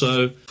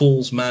also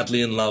falls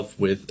madly in love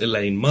with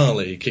Elaine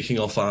Marley, kicking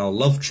off our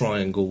love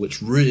triangle,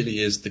 which really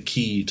is the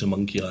key to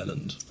Monkey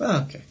Island.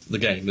 Ah, okay. The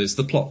game is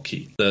the plot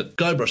key. That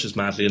Guybrush is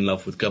madly in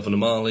love with Governor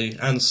Marley,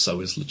 and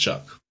so is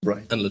LeChuck.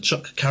 Right. And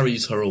LeChuck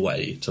carries her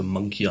away to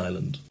Monkey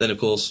Island. Then, of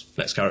course,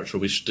 next character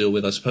we should deal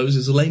with, I suppose,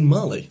 is Elaine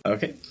Marley.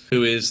 Okay.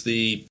 Who is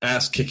the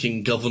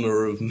ass-kicking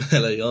governor of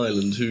Melee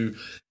Island, who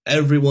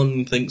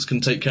everyone thinks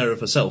can take care of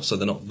herself, so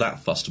they're not that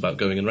fussed about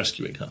going and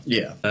rescuing her.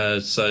 Yeah.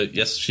 So,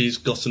 yes, she's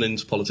gotten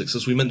into politics,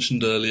 as we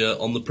mentioned earlier,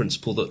 on the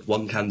principle that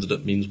one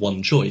candidate means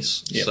one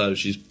choice. Yep. So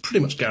she's pretty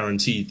much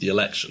guaranteed the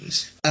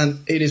elections. And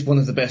it is one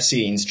of the best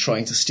scenes,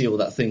 trying to steal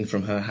that thing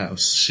from her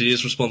house. She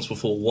is responsible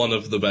for one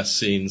of the best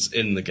scenes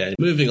in the game.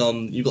 Moving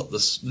on, you've got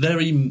this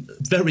very,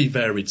 very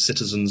varied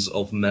citizens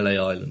of Melee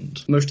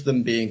Island. Most of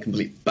them being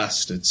complete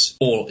bastards.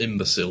 Or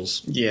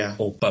imbeciles. Yeah.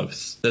 Or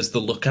both. There's the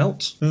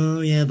lookout.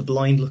 Oh, yeah, the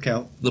blind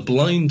lookout. The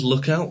blind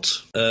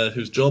lookout,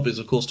 whose job is,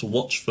 of course, to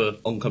watch for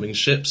oncoming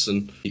ships,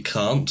 and he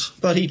can't.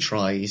 But he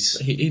tries.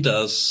 He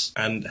does.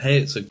 And, hey,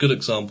 it's a good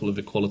example of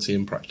equality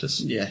in practice.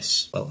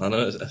 Yes. Well, I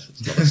know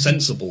it's not a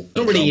sensible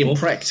Not really in example.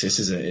 practice,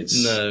 is it?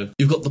 It's No.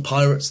 You've got the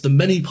pirates, the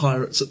many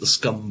pirates at the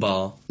Scum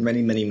Bar.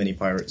 many, many, many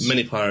pirates.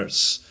 Many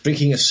pirates,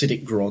 Drinking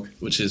acidic grog.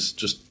 which is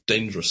just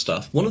dangerous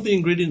stuff. One of the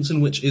ingredients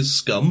in which is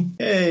scum.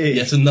 Hey!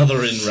 Yet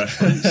another in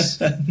reference.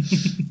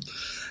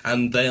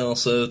 And they are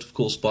served, of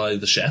course, by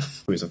the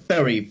chef. Who is a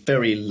very,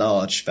 very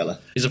large fella.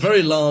 He's a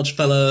very large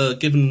fella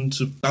given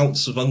to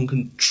bouts of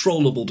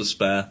uncontrollable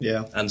despair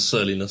Yeah. and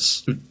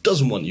surliness, who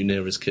doesn't want you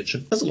near his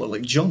kitchen. That's a lot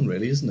like John,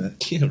 really, isn't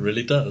it? Yeah, it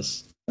really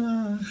does.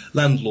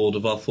 Landlord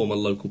of our former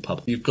local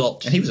pub. You've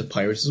got... And he was a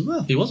pirate as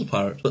well. He was a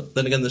pirate, but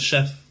then again the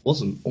chef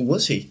wasn't. Or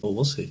was he? Or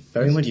was he?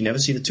 Bear in mind, you never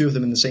see the two of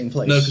them in the same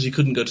place. No, because he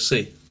couldn't go to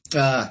sea.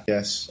 Ah,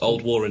 yes.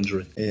 Old war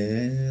injury.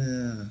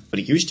 Yeah. But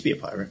he used to be a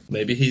pirate.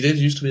 Maybe he did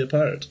used to be a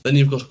pirate. Then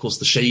you've got, of course,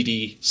 the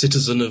shady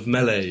citizen of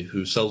Melee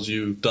who sells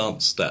you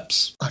dance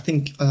steps. I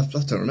think... I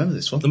don't remember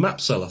this one. The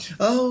map seller.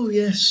 Oh,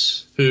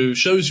 yes. Who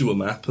shows you a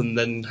map and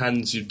then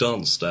hands you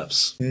dance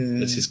steps.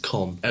 It's his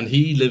con. And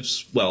he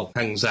lives, well,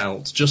 hangs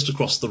out just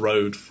across the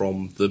road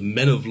from the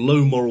men of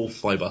low moral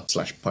fibre.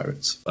 /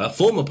 pirates.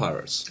 Former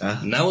pirates.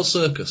 Ah. Now a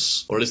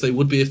circus. Or at least they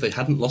would be if they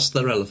hadn't lost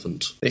their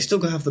elephant. They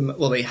still have the...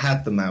 Well, they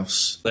had the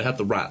mouse. They had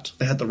the rat.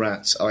 They had the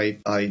rats. I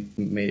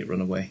made it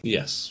run away.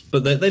 Yes.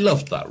 But they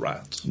loved that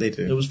rat. They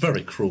do. It was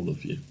very cruel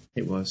of you.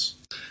 It was.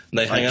 And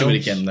they hang I'd do out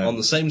it again, though. on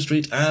the same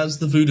street as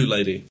the Voodoo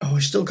Lady. Oh, I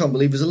still can't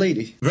believe there's a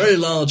lady. Very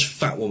large,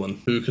 fat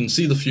woman who can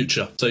see the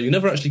future. So you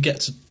never actually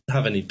get to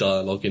have any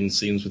dialogue in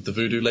scenes with the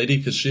Voodoo Lady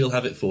because she'll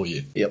have it for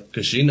you. Yep.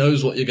 Because she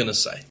knows what you're going to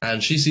say.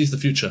 And she sees the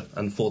future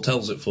and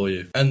foretells it for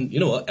you. And you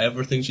know what?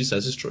 Everything she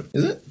says is true.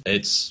 Is it?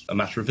 It's a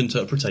matter of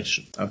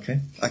interpretation. Okay.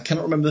 I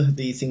cannot remember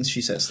the things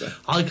she says, though.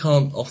 I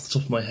can't off the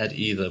top of my head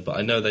either, but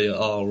I know they are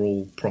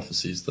all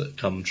prophecies that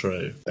come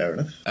true. Fair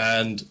enough.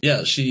 And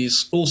yeah,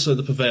 she's also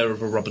the purveyor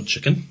of a rubbered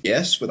chicken.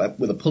 Yes, with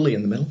a pulley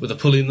in the middle. With a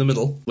pulley in the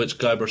middle, which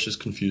Guybrush is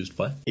confused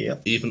by.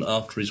 Yep. Even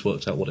after he's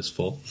worked out what it's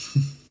for.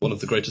 One of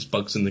the greatest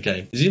bugs in the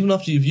game is even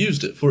after you've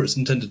used it for its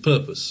intended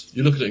purpose,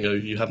 you look at it and go,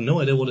 you have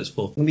no idea what it's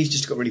for. Well, he's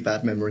just got really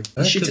bad memory.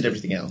 He's shit at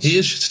everything else. He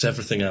is shit at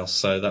everything else,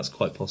 so that's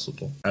quite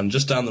possible. And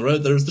just down the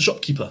road there is the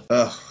shopkeeper.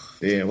 Ugh,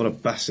 dear, what a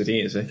bastard he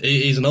is, eh?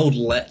 He's an old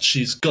lech.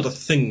 He's got a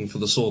thing for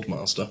the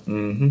swordmaster.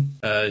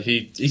 Mm-hmm.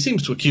 He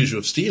seems to accuse you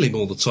of stealing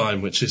all the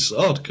time, which is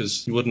odd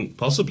because you wouldn't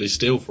possibly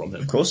steal from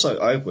him. Of course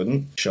I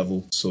wouldn't.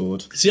 Shovel,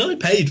 sword. See, I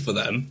paid for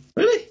them.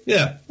 Really?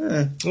 Yeah.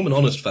 I'm an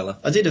honest fella.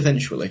 I did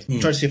eventually.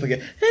 Tried to see if I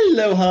could.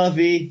 Hello,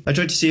 Harvey. I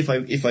tried to see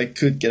if I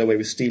could get away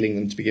with stealing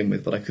them to begin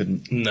with, but I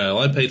couldn't. No,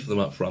 I paid for them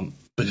up front.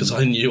 Because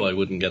I knew I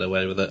wouldn't get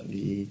away with it.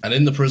 Yeah. And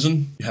in the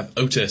prison, you have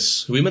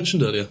Otis, who we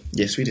mentioned earlier.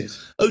 Yes, we did.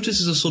 Otis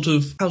is a sort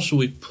of, how shall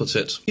we put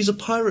it? He's a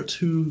pirate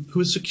who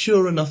is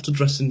secure enough to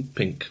dress in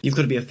pink. You've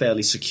got to be a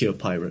fairly secure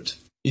pirate.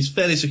 He's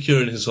fairly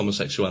secure in his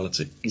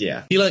homosexuality.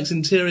 Yeah. He likes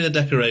interior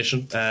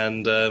decoration,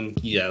 and,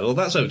 well,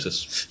 that's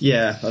Otis.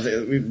 Yeah, I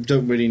think we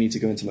don't really need to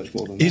go into much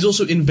more than that. He's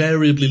also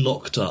invariably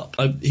locked up.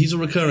 He's a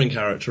recurring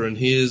character, and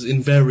he is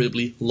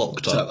invariably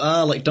locked up.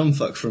 Like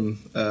Dumbfuck from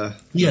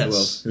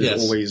Yes, World,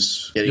 yes.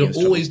 Always You're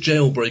always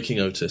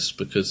jailbreaking Otis,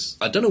 because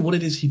I don't know what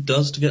it is he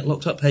does to get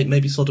locked up. Hey,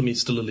 maybe sodomy's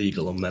still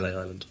illegal on Melee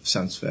Island.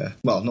 Sounds fair.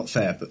 Well, not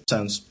fair, but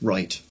sounds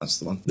right. That's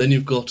the one. Then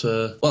you've got,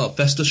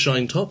 Festus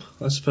Shinetop,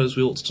 I suppose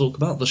we ought to talk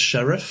about, the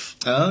sheriff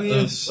Oh,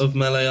 yes. of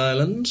Melee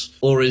Island.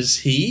 Or is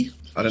he?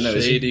 I don't know.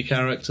 Shady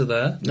character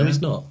there. No, Yeah. he's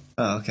not.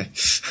 Oh, okay.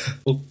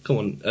 Well, come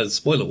on,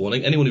 spoiler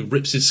warning, anyone who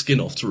rips his skin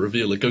off to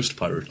reveal a ghost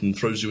pirate and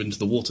throws you into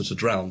the water to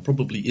drown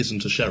probably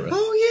isn't a sheriff.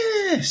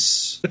 Oh,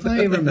 yes.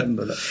 I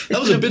remember that.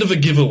 That was a bit of a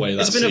giveaway,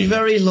 that It's been a scene.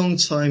 very long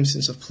time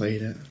since I've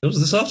played it. It was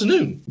this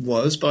afternoon.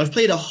 But I've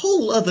played a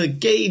whole other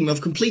game.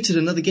 I've completed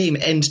another game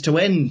end to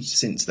end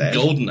since then.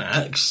 Golden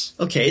Axe.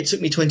 Okay, it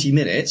took me 20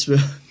 minutes, but...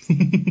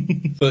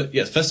 But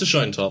yes, Festus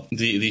Shinetop,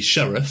 the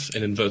sheriff,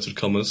 in inverted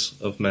commas,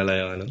 of Melee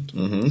Island.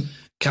 Mm-hmm.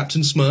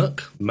 Captain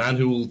Smirk, man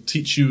who will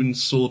teach you in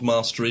sword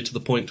mastery to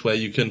the point where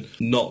you can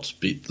not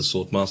beat the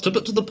sword master,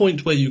 but to the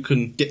point where you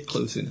can, Get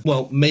close enough.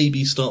 well,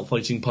 maybe start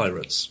fighting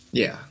pirates.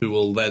 Yeah. Who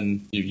will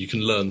then, you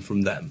can learn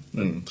from them.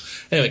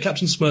 Anyway,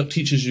 Captain Smirk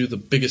teaches you the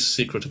biggest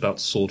secret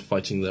about sword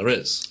fighting there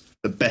is.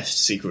 The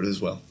best secret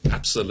as well.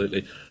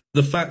 Absolutely.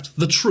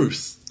 The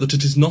truth, that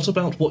it is not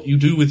about what you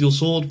do with your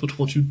sword, but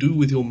what you do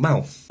with your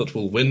mouth that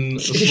will win a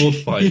sword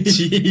fight.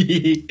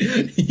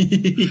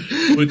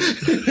 Which,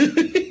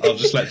 I'll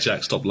just let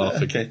Jack stop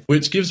laughing. Okay.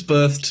 Which gives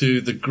birth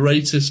to the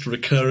greatest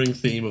recurring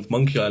theme of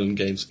Monkey Island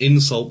games,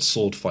 insult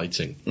sword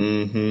fighting.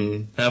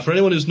 Mm-hmm. Now, for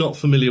anyone who's not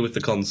familiar with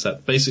the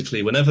concept,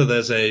 basically, whenever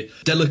there's a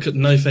delicate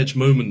knife-edge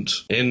moment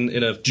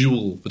in a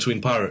duel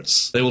between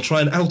pirates, they will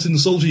try and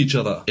out-insult each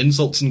other,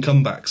 insults and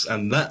comebacks,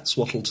 and that's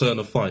what'll turn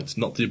a fight,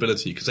 not the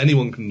ability, because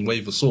anyone can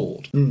wave a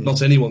sword.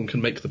 Not anyone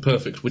can make the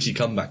perfect witty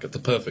comeback at the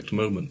perfect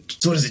moment.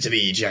 So what is it to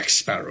be, Jack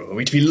Sparrow? Are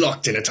we to be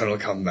locked in eternal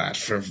combat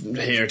from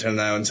here till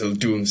now until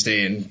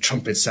doomsday and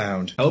trumpet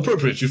sound? How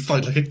appropriate, you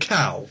fight like a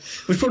cow.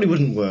 Which probably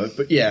wouldn't work,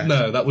 but yeah.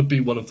 No, that would be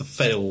one of the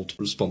failed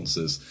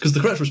responses. Because the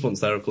correct response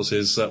there, of course,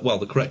 is,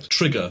 the correct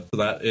trigger for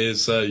that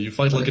is you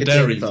fight like a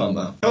dairy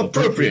farmer. How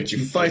appropriate,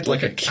 you fight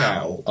like a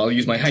cow. I'll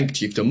use my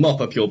handkerchief to mop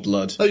up your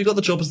blood. Oh, you got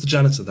the job as the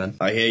janitor then.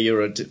 I hear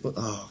you're a...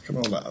 Oh, come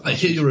on, that. I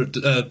hear you're a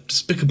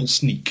despicable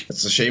sneak.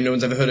 It's a shame no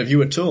one's ever heard of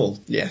you at all.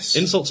 Yes.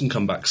 Insults and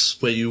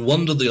comebacks, where you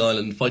wander the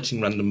island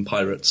fighting random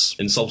pirates,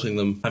 insulting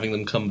them, having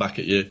them come back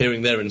at you,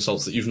 hearing their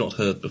insults that you've not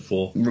heard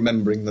before,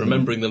 Remembering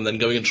them, then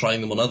going and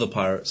trying them on other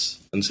pirates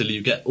until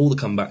you get all the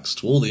comebacks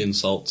to all the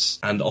insults,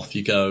 and off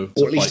you go.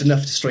 Or at least fight.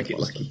 enough to strike it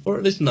lucky. Or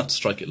at least enough to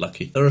strike it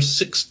lucky. There are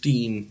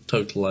 16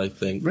 total, I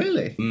think.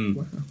 Really?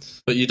 Wow.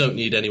 But you don't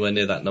need anywhere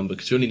near that number,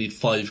 because you only need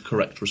 5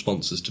 correct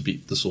responses to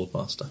beat the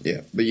Swordmaster.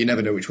 Yeah, but you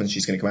never know which one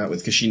she's going to come out with,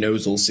 because she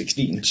knows all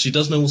 16. She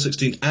does know all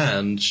 16,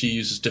 and she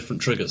uses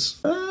different triggers.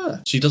 Ah.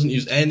 She doesn't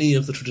use any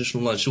of the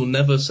traditional lines. She'll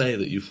never say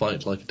that you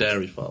fight like a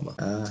dairy farmer.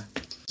 Ah.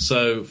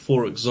 So,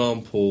 for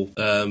example,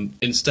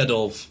 instead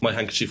of my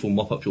handkerchief will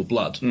mop up your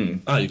blood,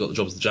 you got the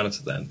job as the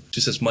janitor then.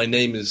 She says, my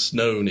name is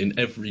known in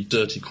every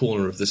dirty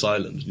corner of this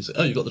island. And you say,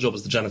 oh, you got the job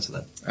as the janitor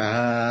then.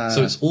 Ah.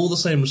 So it's all the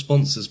same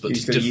responses, but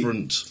You've got to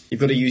different. You've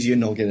got to use your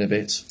noggin a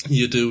bit.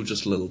 You do,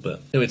 just a little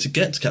bit. Anyway, to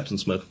get to Captain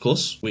Smoke, of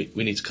course, we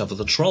need to cover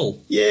the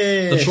troll.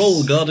 Yes. The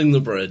troll guarding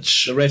the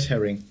bridge. The red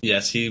herring.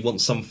 Yes, he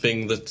wants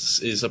something that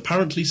is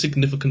apparently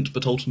significant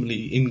but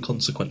ultimately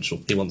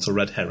inconsequential. He wants a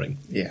red herring.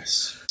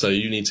 Yes. So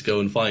you need to go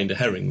and find a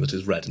herring that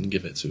is red and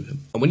give it to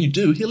him. And when you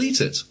do, he'll eat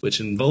it, which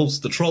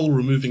involves the troll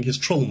removing his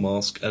troll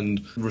mask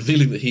and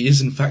revealing that he is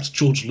in fact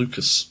George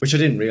Lucas. Which I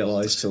didn't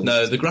realise till...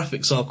 No, the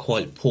graphics are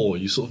quite poor.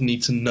 You sort of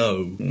need to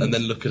know and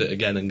then look at it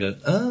again and go,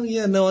 oh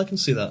yeah, no, I can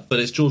see that. But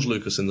it's George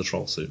Lucas in the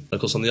troll suit. Of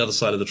course, on the other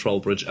side of the troll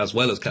bridge, as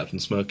well as Captain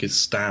Smirk, is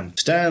Stan.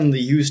 Stan,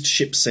 the used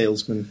ship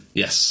salesman.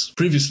 Yes,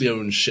 previously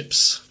owned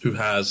ships, who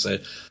has a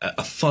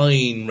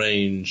fine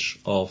range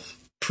of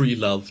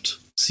pre-loved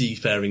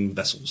seafaring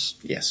vessels.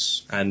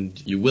 Yes.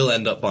 And you will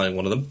end up buying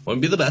one of them.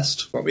 Won't be the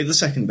best. Won't be the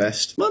second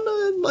best. Well, no,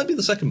 it might be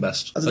the second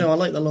best. I don't know, I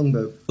like the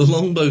longboat. The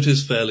longboat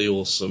is fairly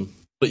awesome,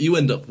 but you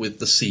end up with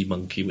the Sea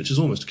Monkey, which is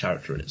almost a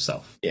character in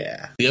itself.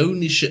 Yeah. The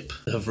only ship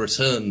to have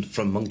returned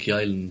from Monkey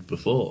Island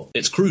before.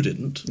 Its crew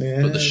didn't,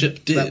 Yeah, but the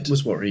ship did. That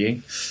was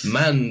worrying.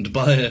 Manned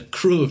by a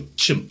crew of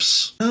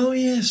chimps. Oh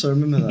yes, I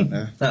remember that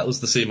now. That was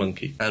the Sea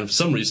Monkey. And for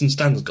some reason,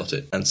 Stan's got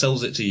it and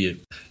sells it to you.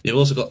 You've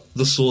also got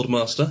the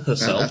Swordmaster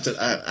herself.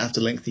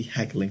 After lengthy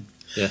haggling.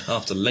 Yeah,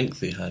 after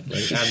lengthy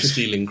haggling and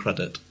stealing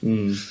credit.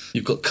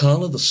 You've got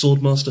Carla, the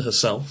Swordmaster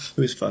herself,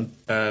 Who is fun.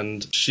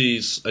 and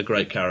she's a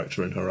great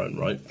character in her own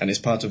right. And is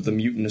part of the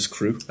mutinous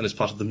crew. And is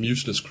part of the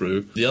mutinous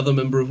crew, the other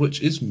member of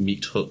which is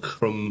Meat Hook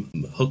from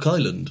Hook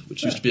Island,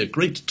 which used to be a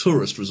great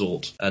tourist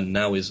resort, and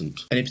now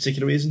isn't. Any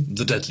particular reason?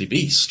 The Deadly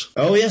Beast.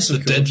 Oh, yes, The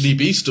of course. Deadly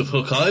Beast of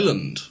Hook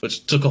Island,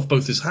 which took off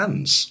both his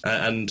hands.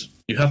 And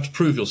you have to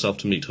prove yourself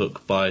to Meat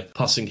Hook by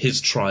passing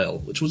his trial,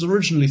 which was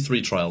originally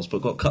 3 trials,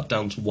 but got cut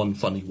down to one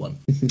funny one,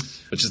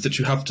 which is that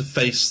you have to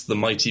face the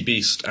mighty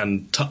beast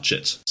and touch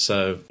it.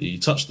 So you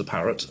touch the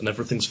parrot and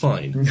everything's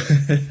fine.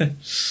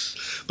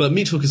 But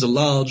Meat Hook is a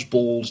large,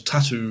 bald,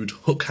 tattooed,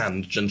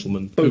 hook-hand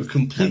gentleman who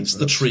completes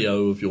the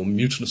trio of your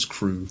mutinous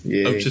crew,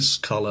 Yay. Otis,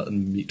 Carla,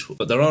 and Meat Hook.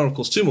 But there are, of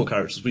course, 2 more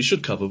characters we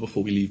should cover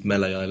before we leave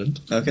Melee Island.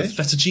 Okay. The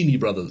Fettuccine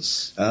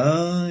Brothers.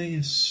 Ah,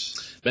 yes.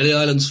 Melee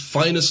Island's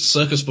finest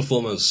circus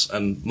performers,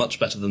 and much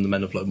better than the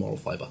men of low moral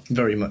fibre.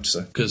 Very much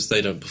so. Because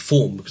they don't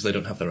perform, because they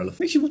don't have their elephant.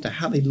 Makes you wonder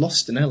how they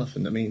lost an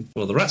elephant. I mean,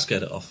 Well, the rat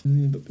scared it off.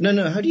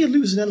 no, how do you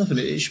lose an elephant?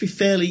 It should be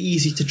fairly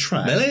easy to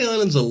track. Melee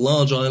Island's a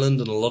large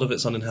island, and a lot of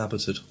it's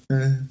uninhabited.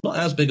 Not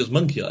as big as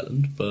Monkey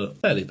Island, but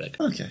fairly big.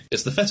 Okay.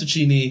 Yes, the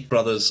Fettuccine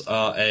Brothers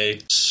are a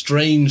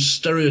strange,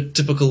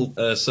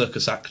 stereotypical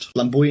circus act.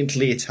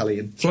 Flamboyantly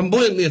Italian.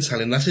 Flamboyantly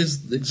Italian, that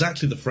is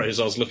exactly the phrase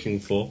I was looking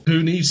for.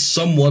 Who needs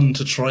someone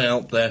to try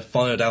out their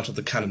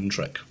fired-out-of-the-cannon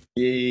trick?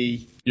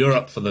 Yay. You're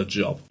up for the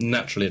job.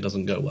 Naturally, it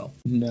doesn't go well.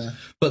 No.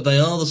 But they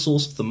are the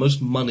source of the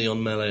most money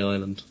on Melee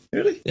Island.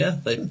 Really? Yeah,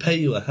 they pay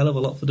you a hell of a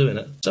lot for doing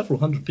it. Several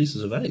hundred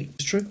pieces of eight.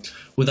 It's true.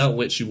 Without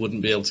which you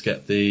wouldn't be able to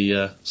get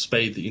the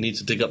spade that you need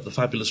to dig up the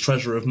fabulous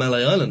treasure of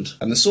Melee Island.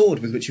 And the sword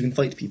with which you can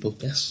fight people.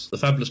 Yes, the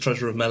fabulous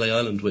treasure of Melee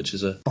Island, which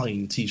is a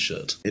fine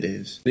T-shirt. It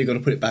is. But you've got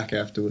to put it back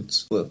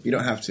afterwards. Well, you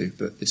don't have to,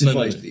 but it's No,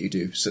 advised no. that you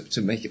do, so,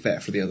 to make it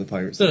fair for the other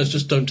pirates. No, it's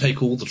just don't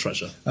take all the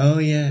treasure. Oh,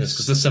 yes.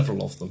 Because there's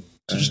several of them.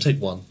 So just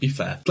take one. Be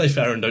fair. Play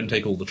fair and don't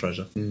take all the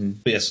treasure.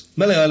 But yes,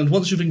 Melee Island,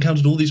 once you've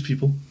encountered all these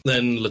people,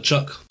 then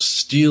LeChuck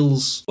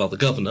steals, well, the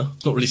governor.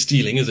 It's not really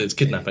stealing, is it? It's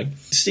kidnapping.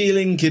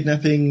 Stealing,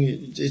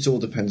 kidnapping, it all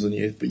depends on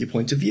you, but your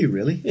point of view,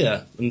 really.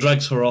 Yeah, and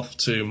drags her off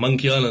to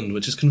Monkey Island,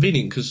 which is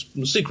convenient because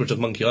the secret of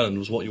Monkey Island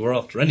was what you were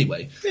after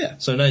anyway. Yeah.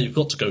 So now you've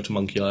got to go to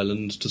Monkey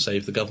Island to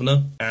save the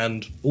governor,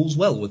 and all's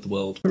well with the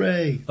world.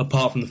 Hooray.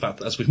 Apart from the fact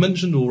that, as we've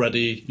mentioned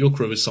already, your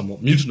crew is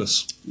somewhat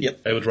mutinous.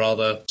 Yep. They would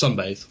rather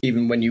sunbathe.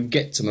 Even when you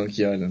get to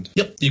Monkey Island.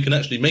 Yep, you can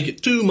actually make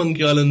it to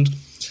Monkey Island,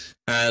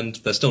 and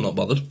they're still not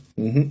bothered.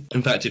 Mm-hmm.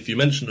 In fact, if you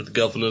mention that the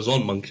governor's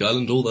on Monkey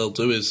Island, all they'll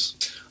do is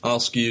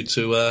ask you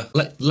to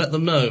let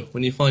them know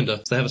when you find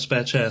her. They have a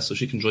spare chair so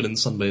she can join in the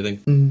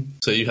sunbathing.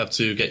 So you have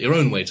to get your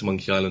own way to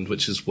Monkey Island,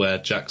 which is where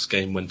Jack's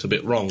game went a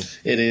bit wrong.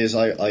 It is.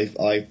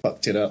 I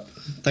fucked it up.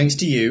 Thanks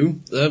to you.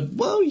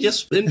 Well,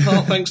 yes, in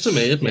part thanks to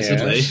me,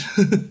 admittedly.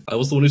 I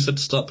was the one who said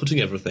to start putting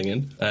everything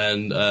in,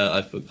 and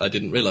I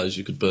didn't realise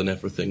you could burn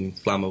everything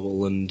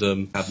flammable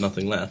and have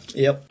nothing left.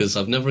 Yep. Because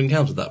I've never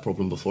encountered that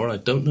problem before, and I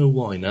don't know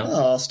why now.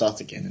 Oh, I'll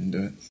start again and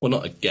do it. Well,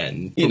 not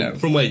again. You know.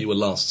 From where you were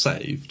last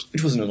saved.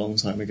 Which wasn't a long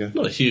time ago.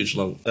 Not a huge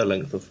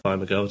length of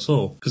time ago at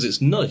all. Because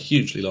it's not a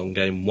hugely long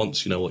game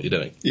once you know what you're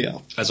doing. Yeah.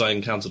 As I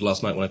encountered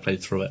last night when I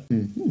played through it.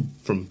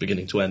 From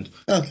beginning to end.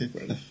 Okay,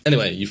 fair enough.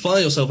 Anyway, you fire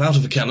yourself out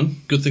of a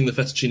cannon. Good thing the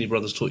Fettuccine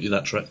Brothers taught you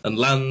that trick. And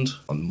land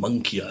on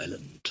Monkey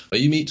Island,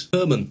 where you meet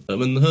Herman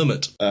the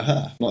Hermit.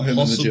 Aha, not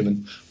Herman the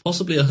German.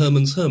 Possibly a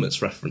Herman's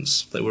Hermits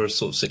reference. They were a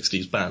sort of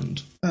 60s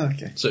band. Oh,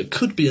 okay. So it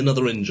could be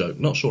another in-joke.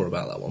 Not sure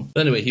about that one.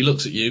 But anyway, he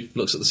looks at you,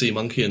 looks at the sea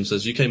monkey and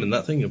says, you came in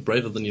that thing, you're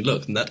braver than you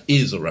look. And that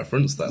is a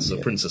reference. That's a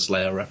Princess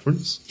Leia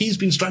reference. He's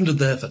been stranded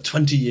there for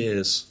 20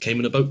 years.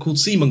 Came in a boat called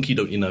Sea Monkey,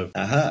 don't you know?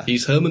 Aha.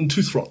 He's Herman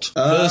Toothrot,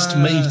 first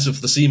mate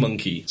of the sea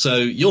monkey. So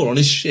you're on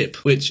his ship,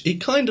 which he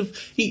kind of...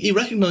 He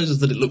recognises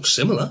that it looks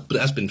similar, but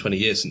it has been 20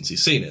 years since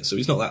he's seen it, so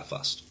he's not that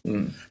fast.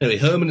 Anyway,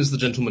 Herman is the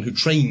gentleman who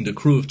trained a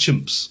crew of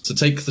chimps to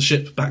take the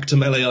ship back to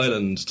Melee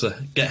Island to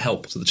get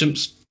help. So the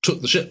chimps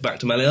took the ship back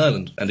to Melee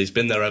Island, and he's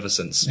been there ever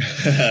since.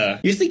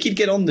 You'd think he'd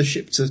get on the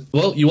ship to...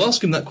 Well, you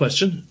ask him that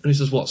question, and he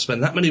says, what,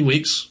 spend that many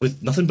weeks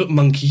with nothing but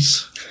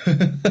monkeys?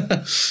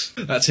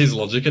 That's his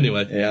logic,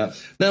 anyway. Yeah.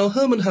 Now,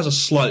 Herman has a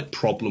slight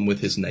problem with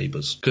his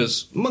neighbours,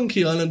 because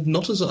Monkey Island,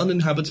 not as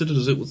uninhabited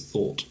as it was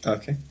thought.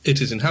 Okay.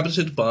 It is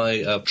inhabited by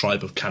a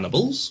tribe of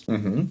cannibals,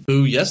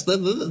 who, yes,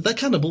 they're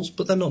cannibals,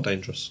 but they're not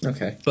dangerous.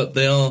 Okay. But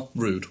they are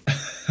rude.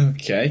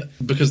 Okay.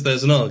 Because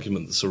there's an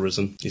argument that's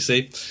arisen, you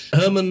see.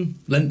 Herman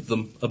lent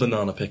them a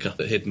banana picker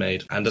that he'd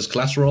made, and as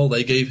collateral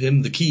they gave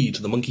him the key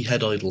to the monkey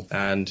head idol,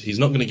 and he's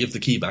not going to give the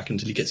key back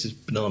until he gets his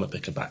banana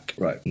picker back.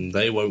 Right. And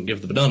they won't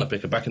give the banana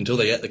picker back until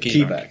they get the key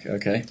Key back. back,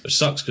 okay. Which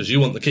sucks, because you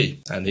want the key,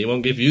 and he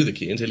won't give you the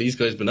key until he's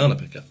got his banana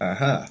picker.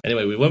 Aha.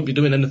 Anyway, we won't be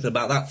doing anything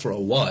about that for a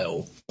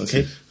while.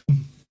 Okay.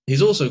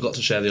 He's also got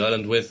to share the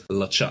island with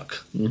LeChuck.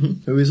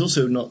 Who is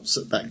also not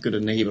that good a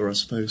neighbour, I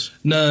suppose.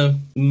 No,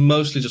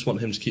 mostly just want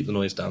him to keep the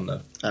noise down,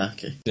 though. Ah,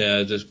 okay.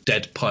 Yeah, just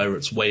dead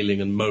pirates wailing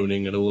and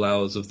moaning at all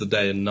hours of the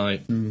day and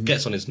night.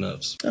 Gets on his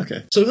nerves.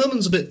 Okay. So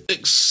Herman's a bit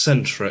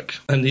eccentric,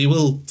 and he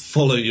will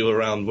follow you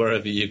around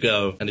wherever you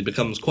go, and he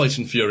becomes quite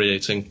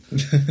infuriating.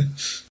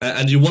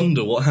 And you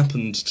wonder what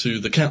happened to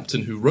the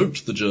captain who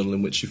wrote the journal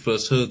in which you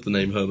first heard the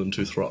name Herman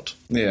Toothrot.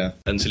 Yeah.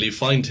 Until you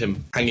find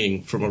him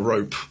hanging from a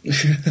rope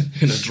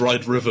in a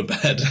dried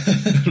riverbed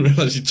and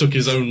realise he took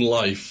his own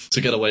life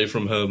to get away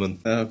from Herman.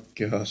 Oh,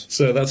 God.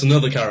 So that's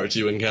another character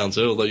you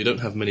encounter, although you don't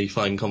have many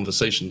fine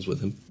conversations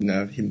with him.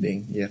 No, him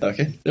being, yeah.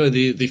 Okay.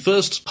 Anyway, the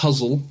first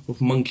puzzle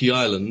of Monkey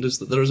Island is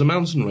that there is a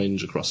mountain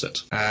range across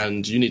it,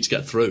 and you need to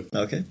get through.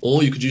 Okay.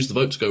 Or you could use the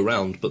boat to go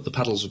round, but the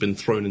paddles have been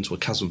thrown into a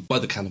chasm by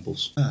the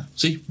cannibals. Ah.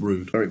 See?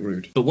 Rude. Very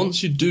rude. But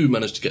once you do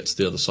manage to get to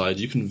the other side,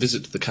 you can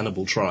visit the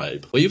cannibal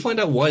tribe, where you find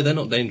out why they're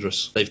not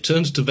dangerous. They've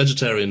turned to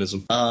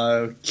vegetarianism.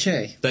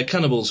 Okay. They're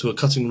cannibals who are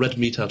cutting red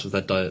meat out of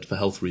their diet for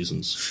health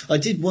reasons. I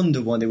did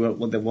wonder why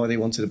they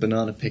wanted a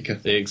banana picker.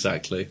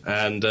 Exactly.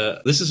 And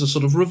this is a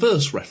sort of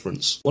reverse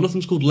reference. One of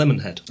them's called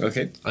Lemonhead.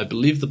 Okay. I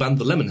believe the band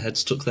The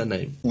Lemonheads took their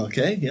name.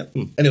 Okay, yep.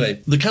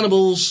 Anyway, the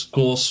cannibals, of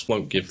course,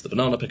 won't give the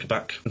banana picker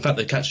back. In fact,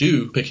 they catch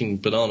you picking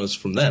bananas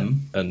from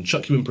them and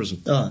chuck you in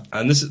prison. Ah.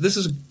 And this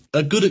is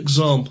a good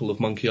example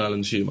of Monkey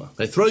Island's humour.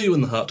 They throw you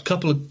in the hut,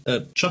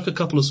 chuck a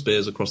couple of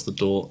spears across the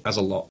door as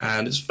a lot,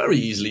 and it's very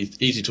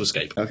easy to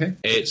escape. Okay.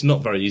 It's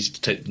not very easy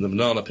to take the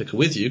banana picker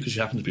with you because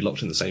you happen to be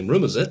locked in the same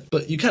room as it,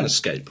 but you can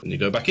escape, and you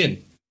go back in.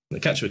 And they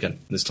catch you again.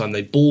 This time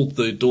they board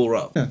the door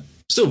up. Yeah.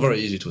 Still very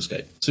easy to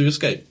escape. So you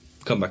escape.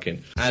 Come back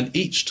in. And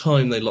each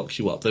time they lock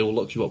you up, they will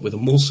lock you up with a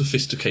more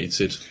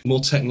sophisticated, more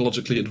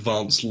technologically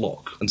advanced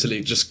lock until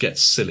it just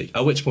gets silly.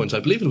 At which point, I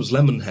believe it was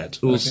Lemonhead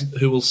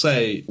who will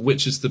say,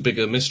 which is the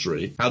bigger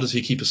mystery? How does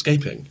he keep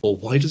escaping? Or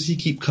why does he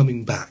keep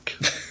coming back?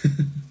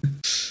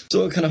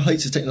 So what kind of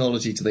heights of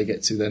technology do they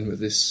get to then with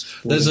this?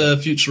 There's a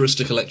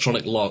futuristic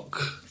electronic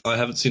lock. I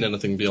haven't seen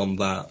anything beyond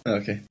that.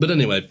 Okay. But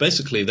anyway,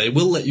 basically, they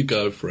will let you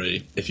go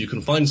free if you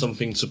can find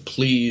something to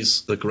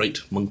please the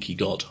Great Monkey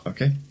God.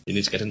 Okay. You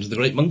need to get into the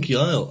Great Monkey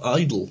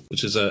Idol,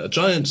 which is a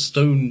giant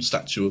stone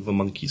statue of a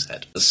monkey's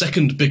head. The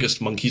second biggest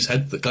monkey's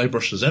head that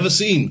Guybrush has ever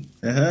seen.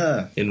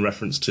 Aha. In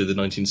reference to the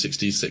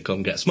 1960s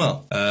sitcom Get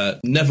Smart.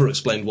 Never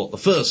explained what the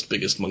first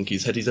biggest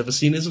monkey's head he's ever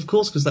seen is, of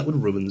course, because that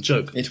would ruin the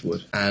joke. It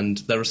would. And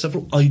there are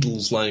several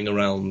idols lying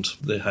around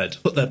the head,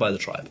 put there by the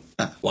tribe.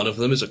 Ah. One of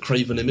them is a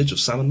graven image of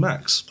Sam and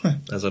Max,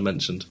 as I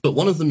mentioned. But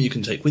one of them you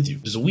can take with you.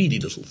 It's a weedy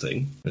little thing,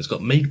 and it's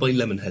got Made by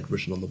Lemonhead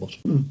written on the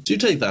bottom. So you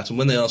take that, and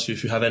when they ask you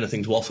if you have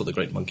anything to offer the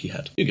Great Monkey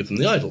Head, you give them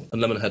the idol.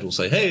 And Lemonhead will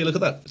say, hey, look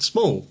at that. It's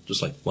small,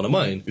 just like one of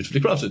mine.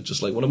 Beautifully crafted,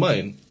 just like one of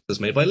mine. It's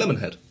made by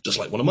Lemonhead, just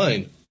like one of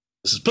mine.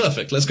 This is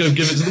perfect. Let's go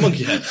give it to the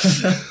monkey head.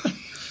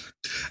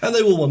 And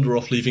they will wander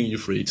off, leaving you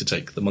free to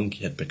take the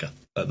monkey head picker.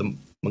 The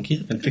monkey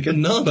head picker?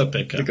 Banana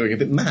picker. We're going a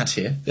bit mad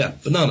here. Yeah,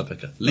 banana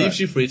picker. Leaves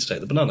you free to take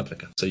the banana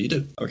picker. So you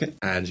do. Okay.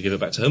 And you give it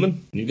back to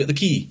Herman, and you get the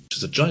key, which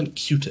is a giant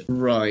Q-tip.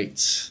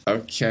 Right.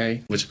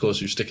 Okay. Which, of course,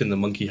 you stick in the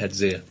monkey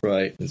head's ear.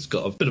 Right. It's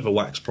got a bit of a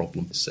wax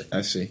problem, you see.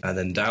 I see. And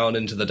then down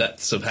into the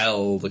depths of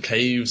hell, the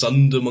caves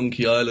under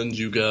Monkey Island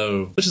you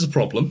go. Which is a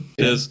problem,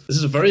 because this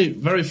is a very,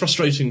 very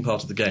frustrating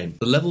part of the game.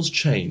 The levels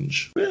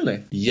change.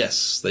 Really?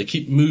 Yes, they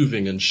keep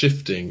moving and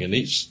shifting, and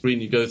each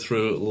screen you go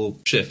through, it will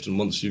shift, and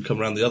once you come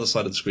around the other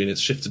side of the screen, it's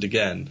shifted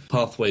again.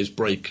 Pathways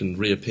break and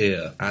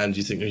reappear, and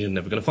you think you're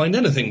never going to find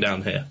anything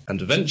down here.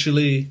 And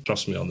eventually,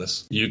 trust me on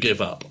this, you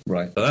give up.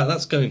 Right. But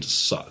that's going to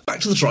suck.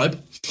 Back to the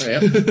tribe.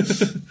 Yep.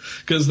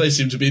 Because they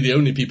seem to be the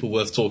only people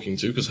worth talking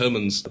to, because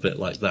Herman's a bit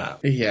like that.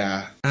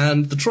 Yeah.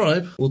 And the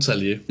tribe will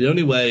tell you the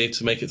only way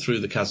to make it through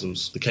the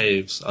chasms, the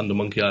caves under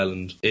Monkey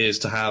Island, is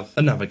to have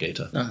a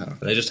navigator. Uh-huh.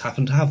 They just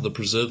happen to have the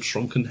preserved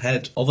shrunken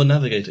head of a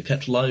navigator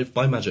kept alive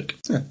by magic.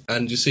 Yeah.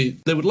 And you see,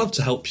 they would love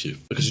to help you,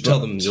 because you tell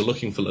them you're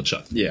looking for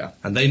LeChuck. Yeah.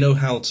 And they know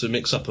how to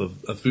mix up a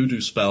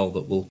voodoo spell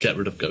that will get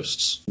rid of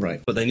ghosts.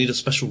 Right. But they need a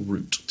special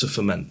root to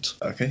ferment.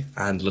 Okay.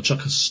 And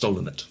LeChuck has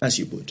stolen it. As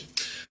you would.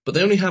 But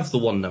they only have the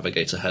one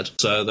navigator head,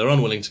 so they're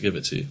unwilling to give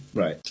it to you.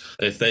 Right.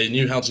 If they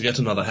knew how to get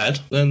another head,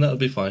 then that would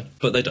be fine.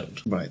 But they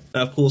don't. Right.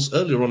 Now, of course,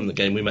 earlier on in the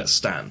game, we met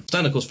Stan.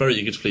 Stan, of course, very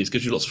eager to please,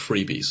 gives you lots of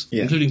freebies,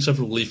 including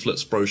several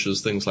leaflets,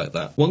 brochures, things like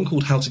that. One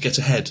called How to Get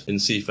Ahead in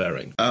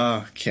Seafaring.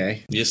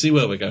 Okay. You see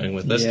where we're going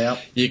with this? Yeah.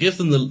 You give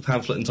them the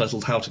pamphlet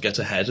entitled How to Get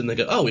Ahead, and they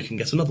go, oh, we can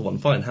get another one.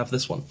 Fine, have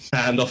this one.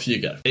 And off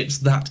you go. It's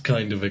that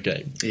kind of a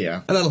game.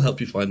 Yeah. And that'll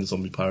help you find the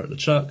zombie pirate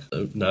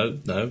LeChuck. No,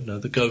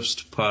 the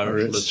ghost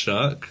pirate Pirates.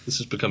 LeChuck. This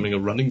is becoming a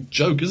running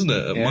joke, isn't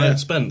it? At my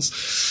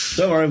expense.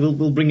 Don't worry,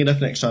 we'll bring it up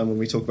next time when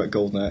we talk about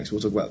Golden Axe.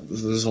 We'll talk about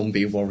the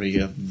zombie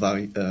warrior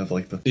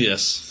Viper.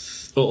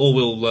 Yes. Or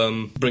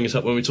we'll bring it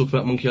up when we talk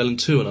about Monkey Island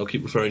 2, and I'll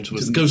keep referring to him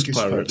as the Ghost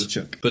Pirate.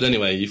 LeChuck. But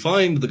anyway, you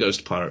find the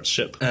Ghost Pirate's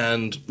ship,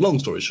 and long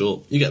story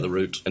short, you get the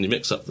root, and you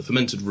mix up the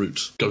fermented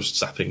root,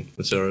 ghost zapping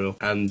material,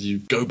 and you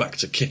go back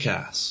to kick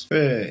ass.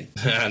 Hey.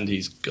 And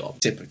he's gone.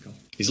 Typical.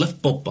 He's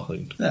left Bob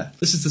behind. Yeah.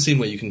 This is the scene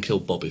where you can kill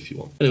Bob if you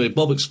want. Anyway,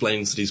 Bob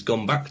explains that he's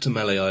gone back to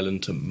Melee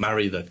Island to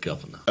marry the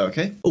governor.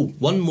 Okay. Oh,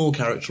 one more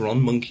character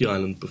on Monkey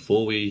Island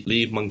before we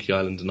leave Monkey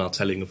Island in our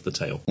telling of the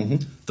tale.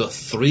 The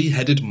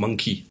three-headed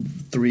monkey.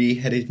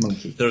 Three-headed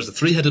monkey. There is a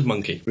three-headed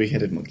monkey.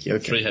 Three-headed monkey,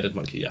 okay. Three-headed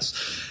monkey, yes.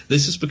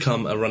 This has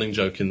become a running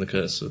joke in the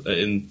curse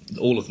in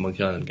all of the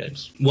Monkey Island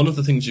games. One of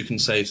the things you can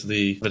say to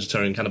the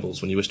vegetarian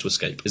cannibals when you wish to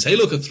escape is, "Hey,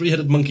 look, a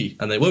three-headed monkey,"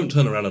 and they won't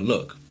turn around and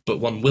look, but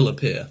one will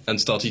appear and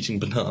start eating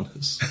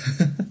bananas.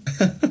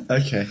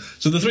 Okay.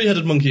 So the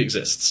three-headed monkey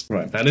exists,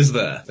 Right. and is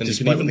there, and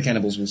Despite what the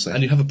cannibals will say.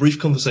 and you have a brief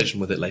conversation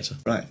with it later.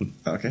 Right.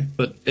 Okay.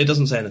 But it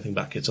doesn't say anything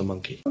back. It's a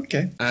monkey.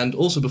 Okay. And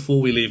also,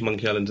 before we leave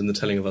Monkey Island in the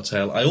telling of our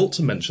tale, I ought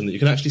to mention that you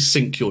can actually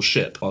sink your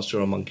ship whilst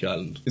you're on Monkey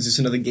Island. Is this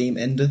another game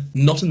ender?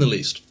 Not in the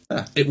least.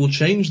 Ah. It will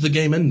change the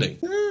game ending.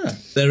 Ah.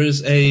 There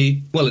is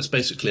it's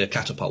basically a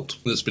catapult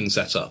that's been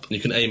set up. You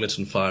can aim it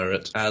and fire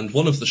it, and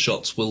one of the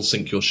shots will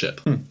sink your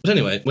ship. But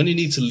anyway, when you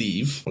need to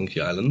leave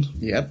Monkey Island,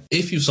 Yep.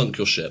 if you've sunk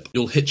your ship,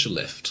 you'll hitch a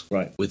lift.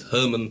 Right. With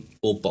Herman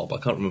or Bob, I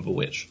can't remember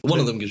which. But one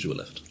of them gives you a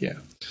lift. Yeah.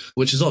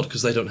 Which is odd,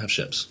 because they don't have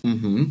ships.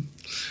 Mm-hmm.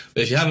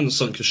 But if you haven't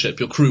sunk your ship,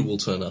 your crew will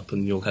turn up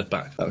and you'll head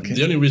back. Okay.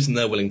 The only reason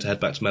they're willing to head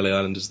back to Melee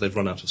Island is they've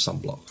run out of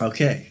sunblock.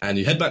 Okay. And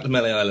you head back to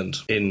Melee Island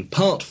in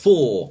part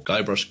 4,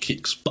 Guybrush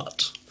Kicks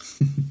Butt.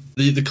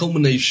 The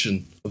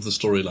culmination of the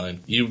storyline.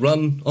 You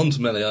run onto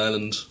Melee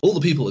Island, all the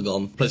people are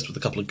gone, replaced with a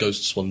couple of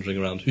ghosts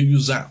wandering around, who you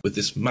zap with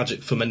this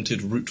magic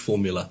fermented root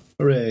formula,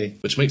 Hooray.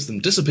 which makes them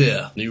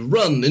disappear. And you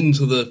run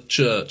into the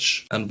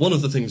church, and one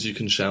of the things you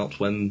can shout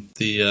when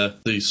the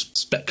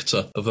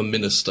spectre of a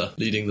minister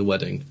leading the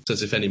wedding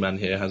says, "If any man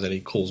here has any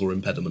cause or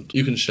impediment,"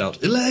 you can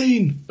shout,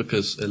 "Elaine!"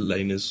 because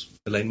Elaine is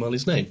Elaine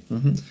Marley's name.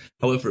 Mm-hmm.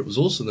 However, it was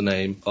also the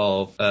name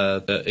of,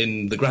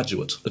 in The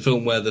Graduate, the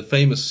film where the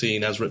famous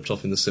scene, as ripped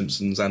off in The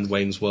Simpsons and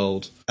Wayne's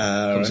World,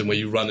 comes in, where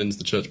you run into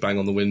the church, bang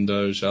on the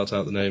window, shout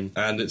out the name,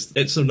 and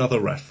it's another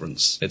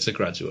reference. It's a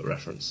Graduate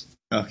reference.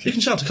 Okay. You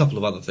can shout a couple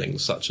of other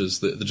things, such as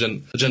the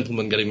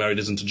gentleman getting married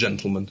isn't a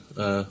gentleman,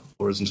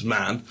 or isn't a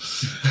man.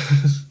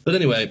 But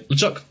anyway,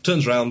 LeChuck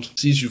turns around,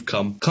 sees you've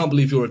come, can't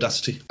believe your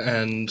audacity,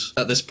 and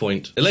at this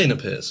point, Elaine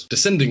appears,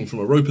 descending from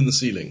a rope in the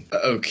ceiling,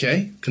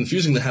 Okay.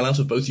 confusing the hell out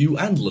of both you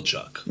and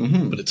LeChuck.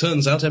 Mm-hmm. But it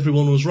turns out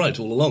everyone was right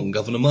all along.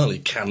 Governor Marley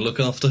can look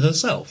after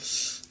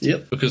herself.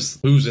 Yep. Because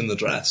who's in the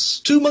dress?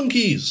 2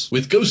 monkeys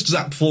with ghost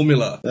zap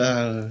formula.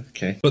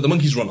 Okay. But the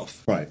monkeys run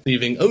off, Right.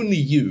 leaving only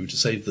you to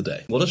save the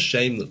day. What a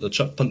shame that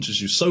LeChuck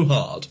punches you so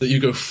hard that you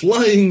go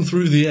flying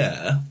through the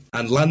air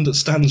and land at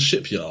Stan's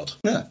shipyard.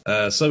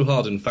 Yeah. So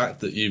hard, in fact,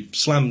 that you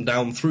slam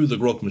down through the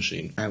grog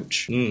machine.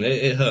 Ouch.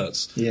 It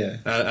hurts. Yeah.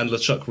 And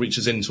LeChuck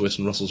reaches into it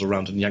and rustles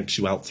around and yanks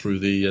you out through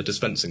the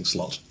dispensing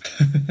slot.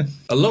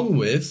 Along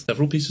with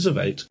several pieces of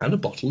 8 and a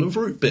bottle of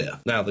root beer.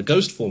 Now, the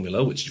ghost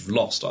formula, which you've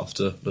lost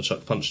after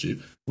LeChuck punched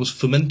you, was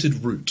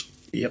fermented root.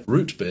 Yep.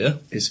 Root beer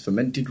Is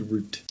fermented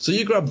root. So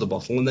you grab the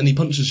bottle, and then he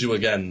punches you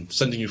again,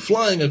 sending you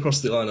flying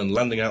across the island,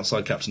 landing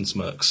outside Captain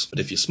Smirk's. But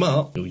if you're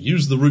smart, you'll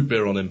use the root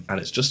beer on him, and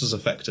it's just as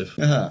effective.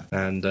 Aha.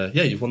 And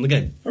you've won the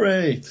game.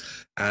 Hooray.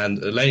 And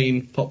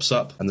Elaine pops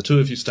up, and the two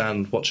of you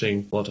stand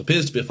watching what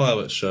appears to be a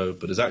fireworks show,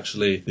 but is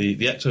actually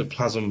the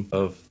ectoplasm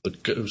of the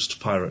ghost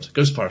pirate.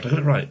 Ghost pirate, I got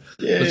it right.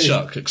 Yay.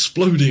 LeChuck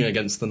exploding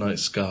against the night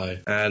sky.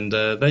 And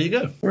there you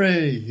go.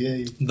 Hooray.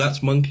 Yay.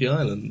 That's Monkey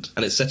Island.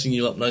 And it's setting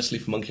you up nicely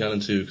for Monkey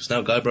Island 2, because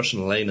now Guybrush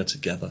and Elaine are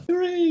together.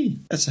 Hooray.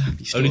 That's a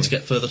happy story. Only to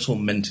get further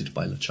tormented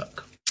by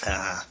LeChuck,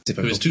 Ah, who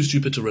typical. is too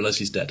stupid to realise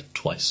he's dead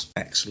twice.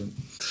 Excellent.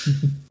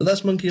 But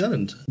that's Monkey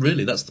Island.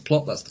 Really, that's the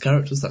plot, that's the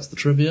characters, that's the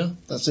trivia.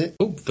 That's it.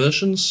 Oh,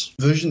 versions.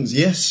 Versions,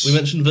 yes. We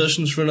mentioned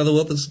versions for Another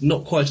World. There's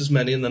not quite as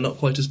many, and they're not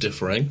quite as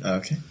differing.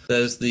 Okay.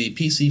 There's the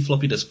PC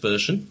floppy disk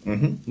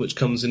version, which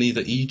comes in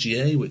either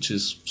EGA, which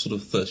is sort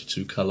of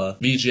 32 colour,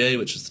 VGA,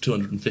 which is the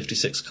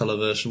 256 colour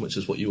version, which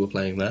is what you were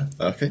playing there.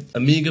 Okay.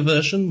 Amiga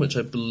version, which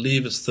I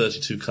believe is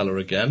 32 colour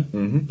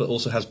again, but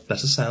also has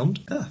better sound.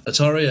 Ah.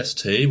 Atari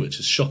ST, which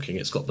is shocking.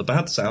 It's got the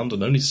bad sound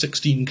and only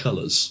 16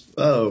 colours.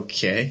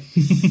 Okay.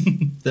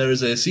 There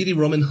is a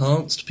CD-ROM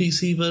enhanced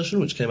PC version,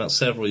 which came out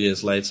several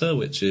years later,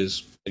 which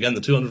is, again,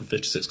 the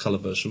 256 colour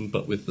version,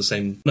 but with the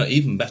same, no,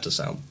 even better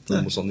sound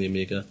than was on the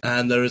Amiga.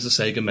 And there is a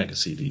Sega Mega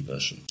CD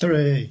version.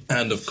 Hooray.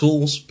 And of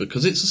course,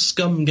 because it's a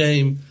Scum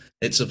game,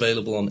 it's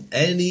available on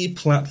any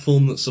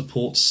platform that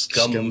supports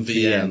Scum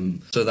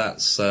VM. So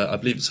that's, I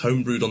believe it's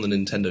homebrewed on the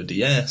Nintendo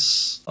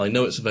DS. I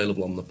know it's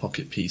available on the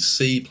Pocket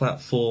PC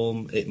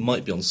platform. It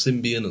might be on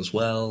Symbian as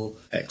well.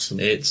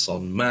 Excellent. It's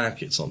on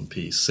Mac, it's on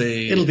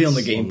PC. It'll be on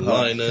the it's game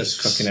part, because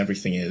Linux. fucking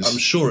everything is. I'm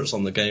sure it's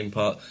on the game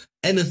part.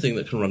 Anything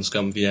that can run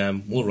Scum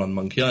VM will run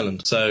Monkey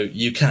Island. So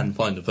you can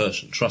find a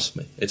version, trust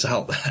me. It's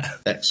out there.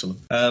 Excellent.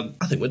 I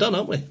think we're done,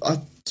 aren't we?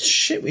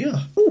 Shit, we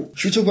are. Ooh,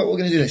 should we talk about what we're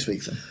going to do next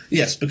week, then?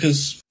 Yes,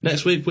 because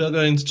next week we are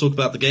going to talk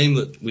about the game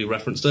that we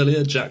referenced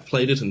earlier. Jack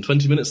played it in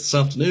 20 minutes this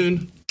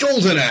afternoon.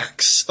 Golden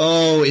Axe!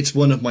 Oh, it's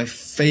one of my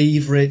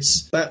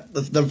favourites.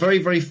 The very,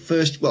 very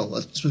first... Well,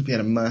 I suppose we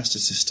had a Master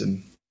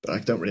System but I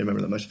don't really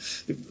remember that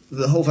much.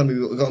 The whole family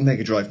got a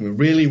Mega Drive, and we were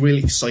really,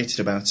 really excited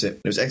about it.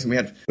 It was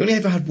excellent. We only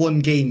ever had one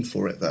game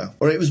for it, though.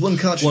 Or it was one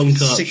cartridge with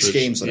 6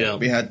 games on it.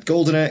 We had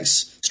Golden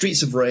Axe,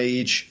 Streets of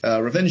Rage,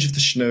 Revenge of the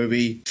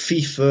Shinobi,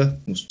 FIFA,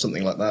 or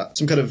something like that,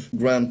 some kind of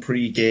Grand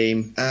Prix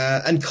game,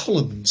 and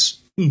Columns.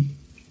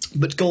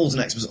 But Golden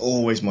Axe was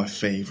always my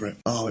favourite.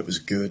 Oh, it was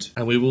good.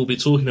 And we will be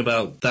talking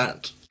about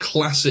that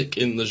classic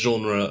in the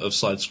genre of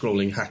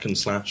side-scrolling hack and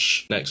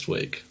slash next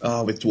week.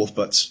 Oh, with dwarf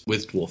butts.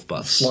 With dwarf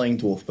butts. Flying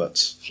dwarf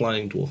butts.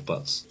 Flying dwarf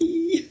butts.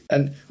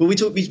 And are we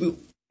talking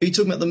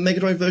about the Mega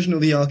Drive version or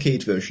the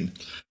arcade version?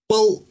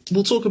 Well,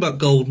 we'll talk about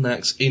Golden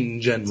Axe in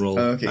general,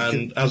 okay,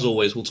 and as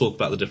always, we'll talk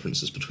about the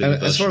differences between the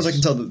versions. As far as I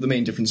can tell, the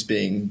main difference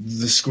being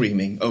the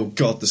screaming. Oh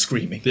God, the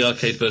screaming. The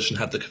arcade version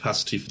had the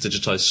capacity for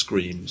digitised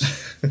screams.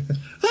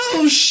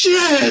 Oh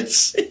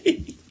shit!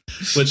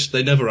 Which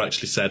they never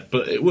actually said,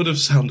 but it would have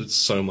sounded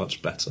so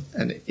much better.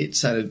 And it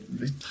sounded...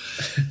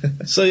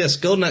 So yes,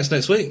 Golden Axe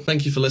next week.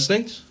 Thank you for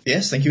listening.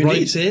 Yes, thank you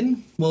indeed. Write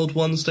in,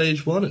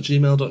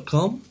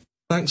 world1stage1@gmail.com.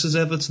 Thanks as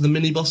ever to the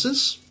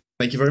mini-bosses.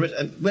 Thank you very much.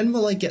 And when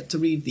will I get to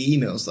read the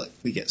emails that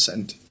we get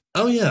sent?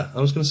 Oh yeah,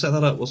 I was going to set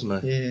that up, wasn't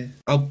I? Yeah.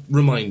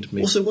 Remind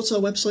me. Also, what's our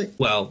website?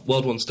 Well,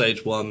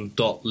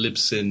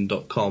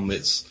 world1stage1.libsyn.com.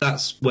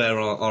 That's where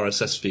our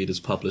RSS feed is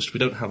published. We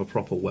don't have a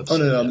proper website. Oh,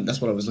 no, that's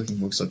what I was looking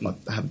for, because I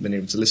haven't been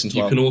able to listen to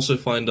You can also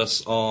find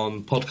us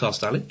on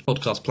Podcast Alley,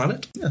 Podcast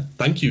Planet. Yeah.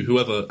 Thank you,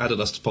 whoever added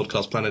us to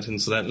Podcast Planet,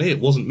 incidentally. It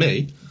wasn't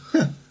me.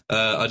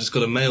 I just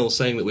got a mail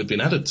saying that we'd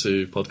been added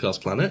to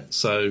Podcast Planet,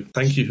 so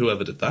thank you,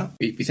 whoever did that.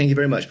 We thank you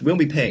very much. We won't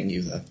be paying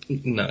you, though.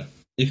 No.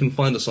 You can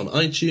find us on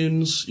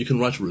iTunes. You can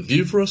write a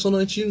review for us on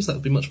iTunes. That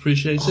would be much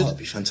appreciated. Oh, that'd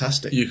be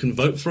fantastic. You can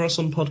vote for us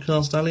on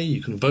Podcast Alley.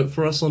 You can vote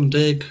for us on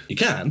Dig. You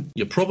can.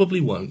 You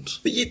probably won't.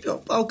 But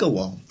I'll go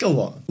on. Go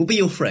on. We'll be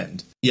your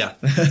friend. Yeah.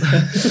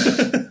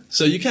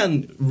 So you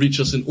can reach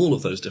us in all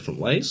of those different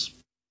ways.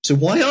 So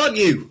why aren't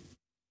you?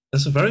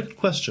 That's a very good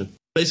question.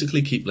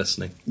 Basically, keep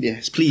listening.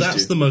 Yes, please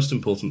That's do. the most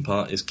important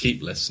part, is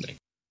keep listening.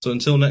 So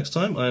until next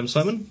time, I am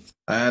Simon.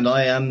 And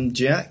I am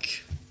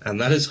Jack.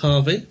 And that is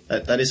Harvey.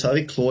 That is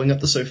Harvey, clawing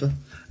up the sofa.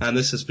 And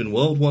this has been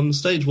World 1,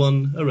 Stage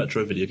 1, a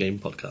retro video game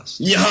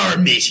podcast. Yar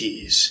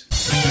mateys!